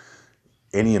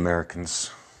any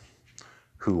Americans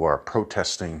who are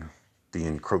protesting the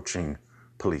encroaching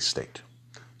police state.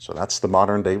 So that's the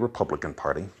modern day Republican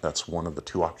Party. That's one of the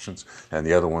two options. And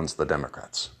the other one's the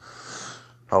Democrats.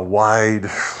 A wide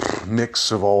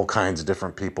mix of all kinds of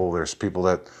different people. There's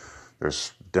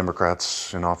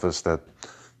Democrats in office that,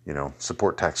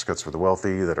 support tax cuts for the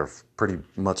wealthy, that are pretty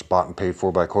much bought and paid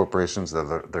for by corporations.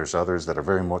 There's others that are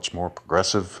very much more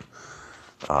progressive.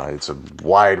 It's a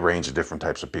wide range of different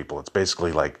types of people. It's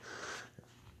basically like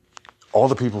all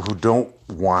the people who don't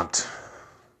want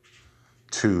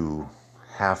to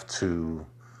have to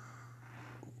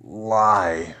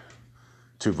lie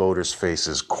to voters'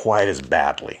 faces quite as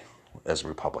badly as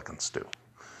Republicans do.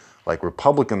 Like,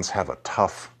 Republicans have a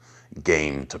tough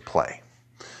game to play.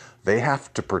 They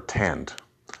have to pretend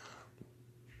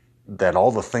that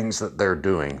all the things that they're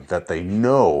doing that they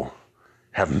know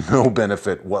have no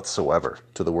benefit whatsoever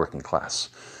to the working class,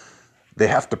 they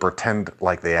have to pretend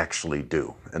like they actually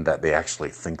do and that they actually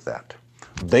think that.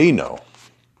 They know,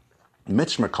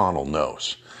 Mitch McConnell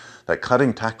knows, that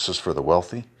cutting taxes for the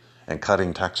wealthy and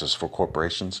cutting taxes for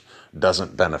corporations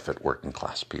doesn't benefit working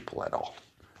class people at all.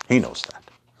 He knows that.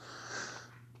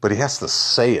 But he has to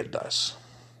say it does.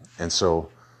 And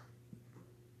so,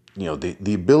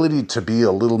 the ability to be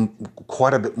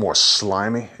quite a bit more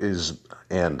slimy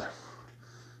and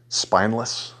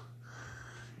spineless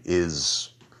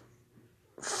is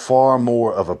far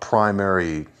more of a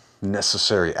primary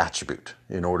necessary attribute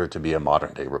in order to be a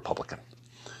modern day Republican.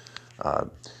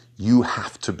 You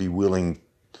have to be willing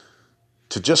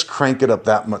to just crank it up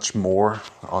that much more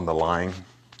on the line,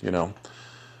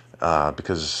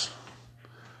 because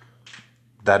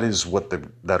that is what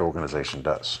that organization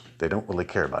does. They don't really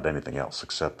care about anything else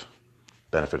except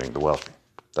benefiting the wealthy.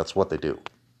 That's what they do.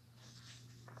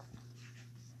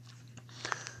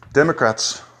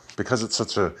 Democrats, because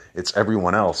it's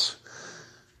everyone else,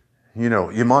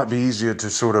 you might be easier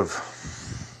to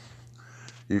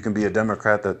you can be a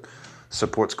Democrat that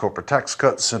supports corporate tax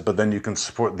cuts, but then you can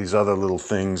support these other little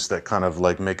things that kind of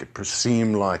like make it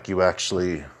seem like you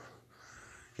actually,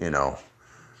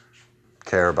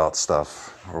 care about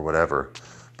stuff or whatever.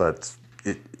 But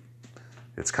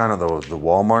it's kind of the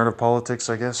Walmart of politics,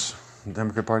 I guess. The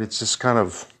Democrat Party, it's just kind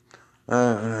of,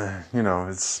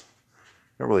 it's,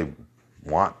 you don't really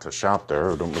want to shop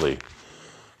there, or don't really,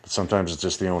 but sometimes it's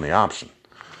just the only option.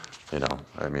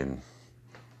 I'm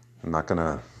not going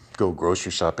to go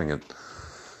grocery shopping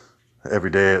every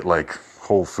day at like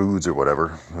Whole Foods or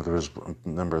whatever.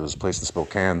 Remember this place in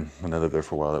Spokane when I lived there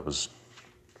for a while that was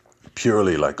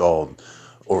purely like all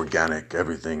organic,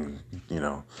 everything,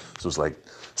 So it was like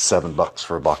 $7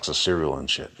 for a box of cereal and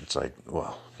shit. It's like,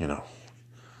 well,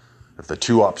 if the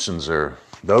two options are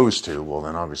those two, well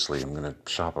then obviously I'm going to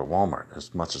shop at Walmart,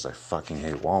 as much as I fucking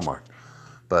hate Walmart.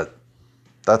 But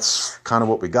that's kind of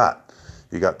what we got.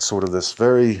 You got sort of this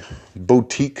very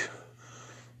boutique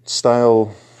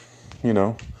style,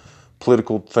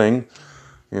 political thing.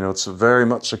 It's very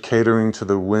much a catering to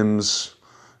the whims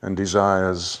and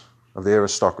desires of the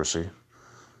aristocracy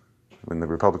in the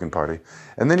Republican Party.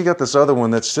 And then you got this other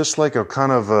one that's just like a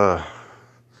kind of a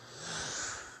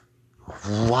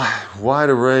wide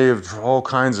array of all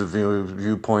kinds of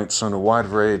viewpoints on a wide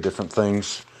array of different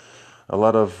things. A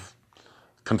lot of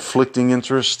conflicting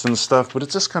interests and stuff, but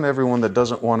it's just kind of everyone that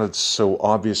doesn't want to so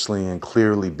obviously and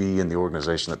clearly be in the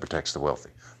organization that protects the wealthy.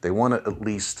 They want it at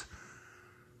least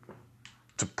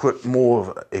to put more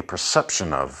of a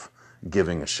perception of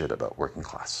giving a shit about working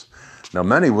class. Now,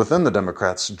 many within the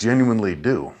Democrats genuinely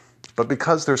do, but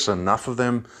because there's enough of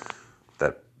them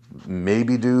that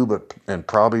maybe do, and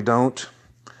probably don't,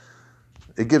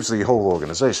 it gives the whole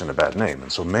organization a bad name.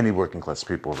 And so many working class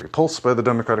people are repulsed by the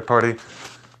Democratic Party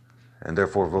and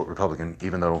therefore vote Republican,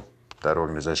 even though that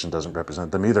organization doesn't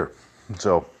represent them either.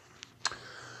 So,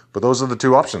 but those are the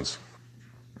two options.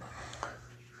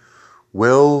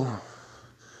 Will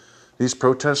these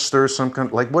protests stir some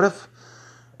kind, like what if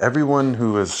everyone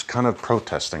who is kind of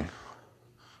protesting,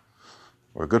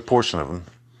 or a good portion of them,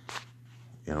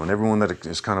 and everyone that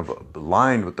is kind of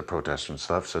aligned with the protesters and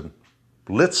stuff said,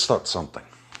 let's start something.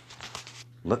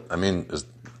 Is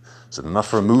it enough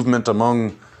for a movement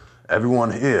among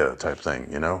everyone here type thing,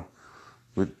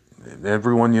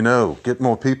 everyone you know, get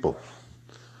more people.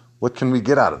 What can we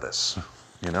get out of this?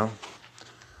 You know?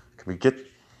 Can we get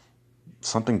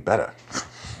something better?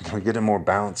 Can we get a more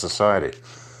balanced society?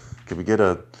 Can we get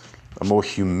a more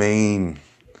humane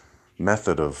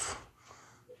method of,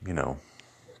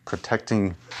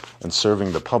 protecting and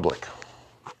serving the public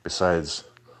besides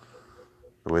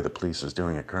the way the police is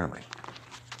doing it currently?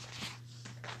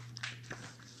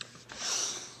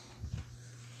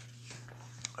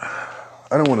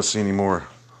 I don't want to see any more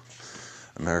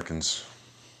Americans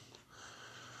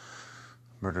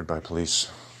murdered by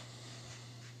police.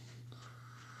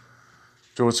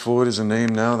 George Floyd is a name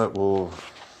now that will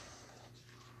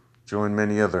join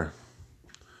many other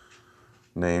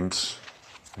names.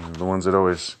 The one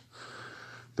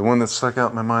that stuck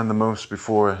out in my mind the most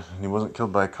before, he wasn't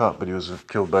killed by a cop, but he was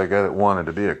killed by a guy that wanted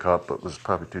to be a cop, but was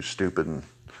probably too stupid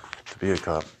to be a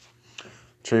cop.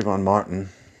 Trayvon Martin,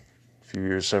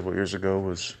 several years ago,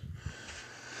 was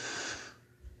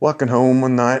walking home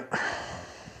one night. For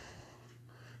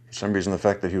some reason, the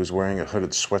fact that he was wearing a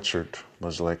hooded sweatshirt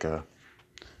was like a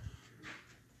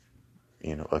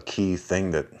key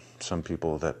thing that some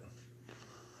people that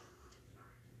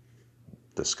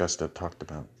discussed it talked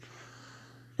about.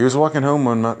 He was walking home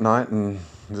one night, and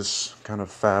this fat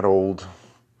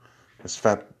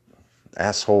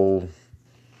asshole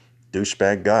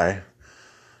douchebag guy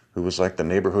who was like the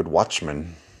neighborhood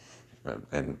watchman,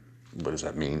 and what does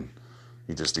that mean?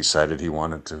 He just decided he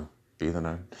wanted to be the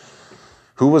night.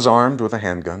 Who was armed with a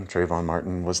handgun? Trayvon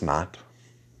Martin was not.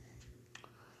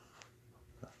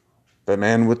 That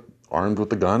man armed with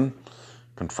the gun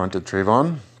confronted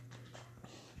Trayvon.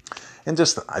 And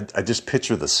I just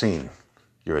picture the scene.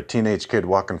 You're a teenage kid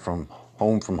walking from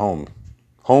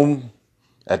home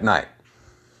at night.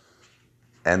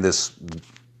 And this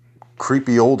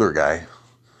creepy older guy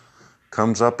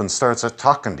comes up and starts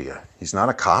talking to you. He's not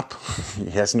a cop. He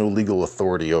has no legal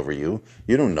authority over you.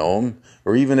 You don't know him.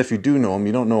 Or even if you do know him,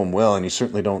 you don't know him well, and you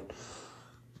certainly don't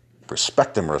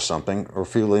respect him or something, or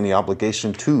feel any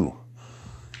obligation to.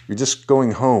 You're just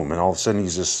going home, and all of a sudden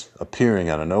he's just appearing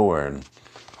out of nowhere and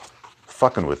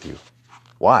fucking with you.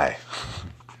 Why?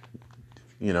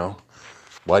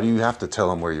 Why do you have to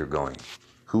tell him where you're going?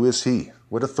 Who is he?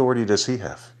 What authority does he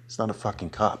have? He's not a fucking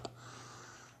cop.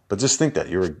 But just think that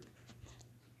you're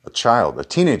a child, a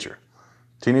teenager.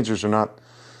 Teenagers are not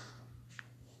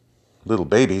little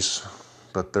babies,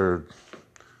 but they're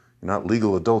not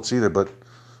legal adults either. But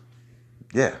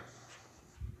yeah,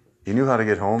 he knew how to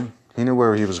get home. He knew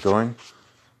where he was going.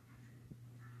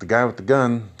 The guy with the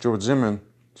gun, George Zimmerman,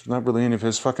 it's not really any of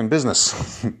his fucking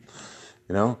business.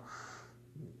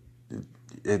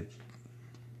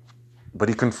 But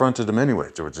he confronted him anyway,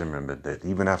 George Zimmerman did,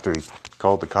 even after he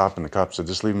called the cop, and the cop said,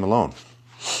 just leave him alone.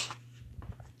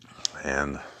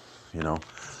 And,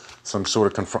 some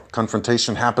sort of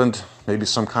confrontation happened, maybe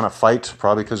some kind of fight,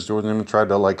 probably because George Zimmerman tried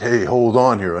to hey, hold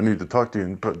on here, I need to talk to you.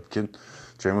 And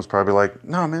Jim was probably like,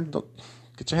 no, man, don't,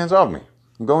 get your hands off me.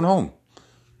 I'm going home.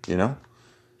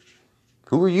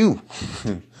 Who are you?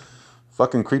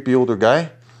 Fucking creepy older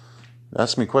guy.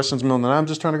 Ask me questions more than I'm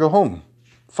just trying to go home.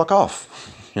 Fuck off.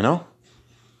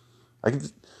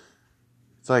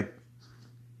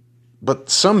 But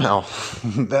somehow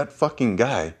that fucking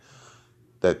guy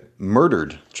that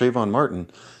murdered Trayvon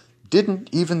Martin didn't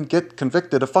even get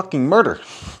convicted of fucking murder.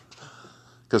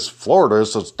 Because Florida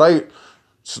is a state,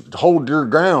 hold your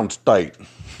ground state.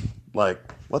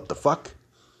 What the fuck?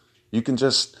 You can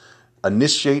just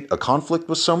initiate a conflict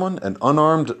with someone, an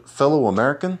unarmed fellow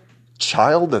American,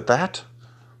 child at that,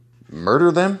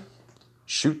 murder them,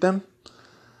 shoot them,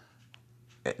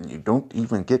 and you don't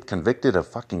even get convicted of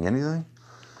fucking anything?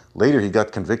 Later he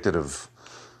got convicted of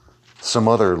some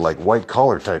other white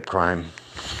collar type crime.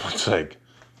 It's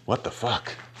what the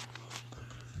fuck?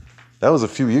 That was a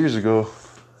few years ago.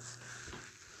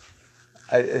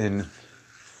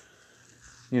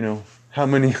 How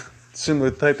many similar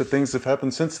type of things have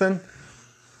happened since then?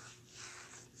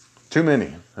 Too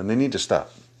many, and they need to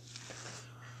stop.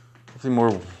 Hopefully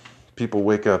more people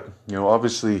wake up.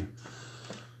 Obviously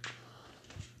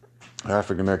our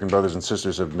African American brothers and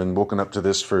sisters have been woken up to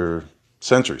this for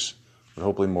centuries. But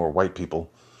hopefully more white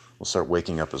people will start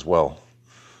waking up as well.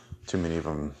 Too many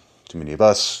of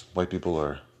us, white people,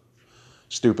 are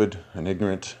stupid and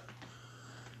ignorant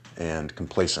and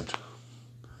complacent.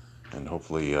 And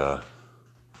hopefully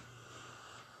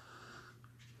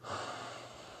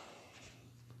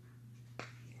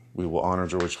we will honor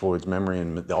George Floyd's memory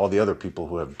and all the other people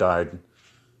who have died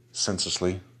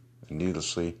senselessly and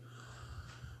needlessly.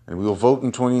 And we will vote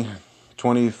in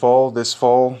 2020 this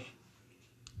fall,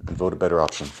 and vote a better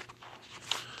option.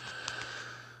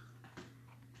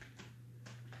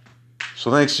 So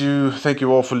thank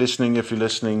you all for listening. If you're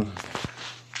listening,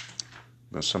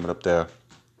 I'm going to sum it up there.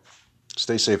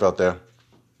 Stay safe out there.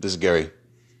 This is Gary,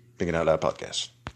 Thinking Out Loud Podcast.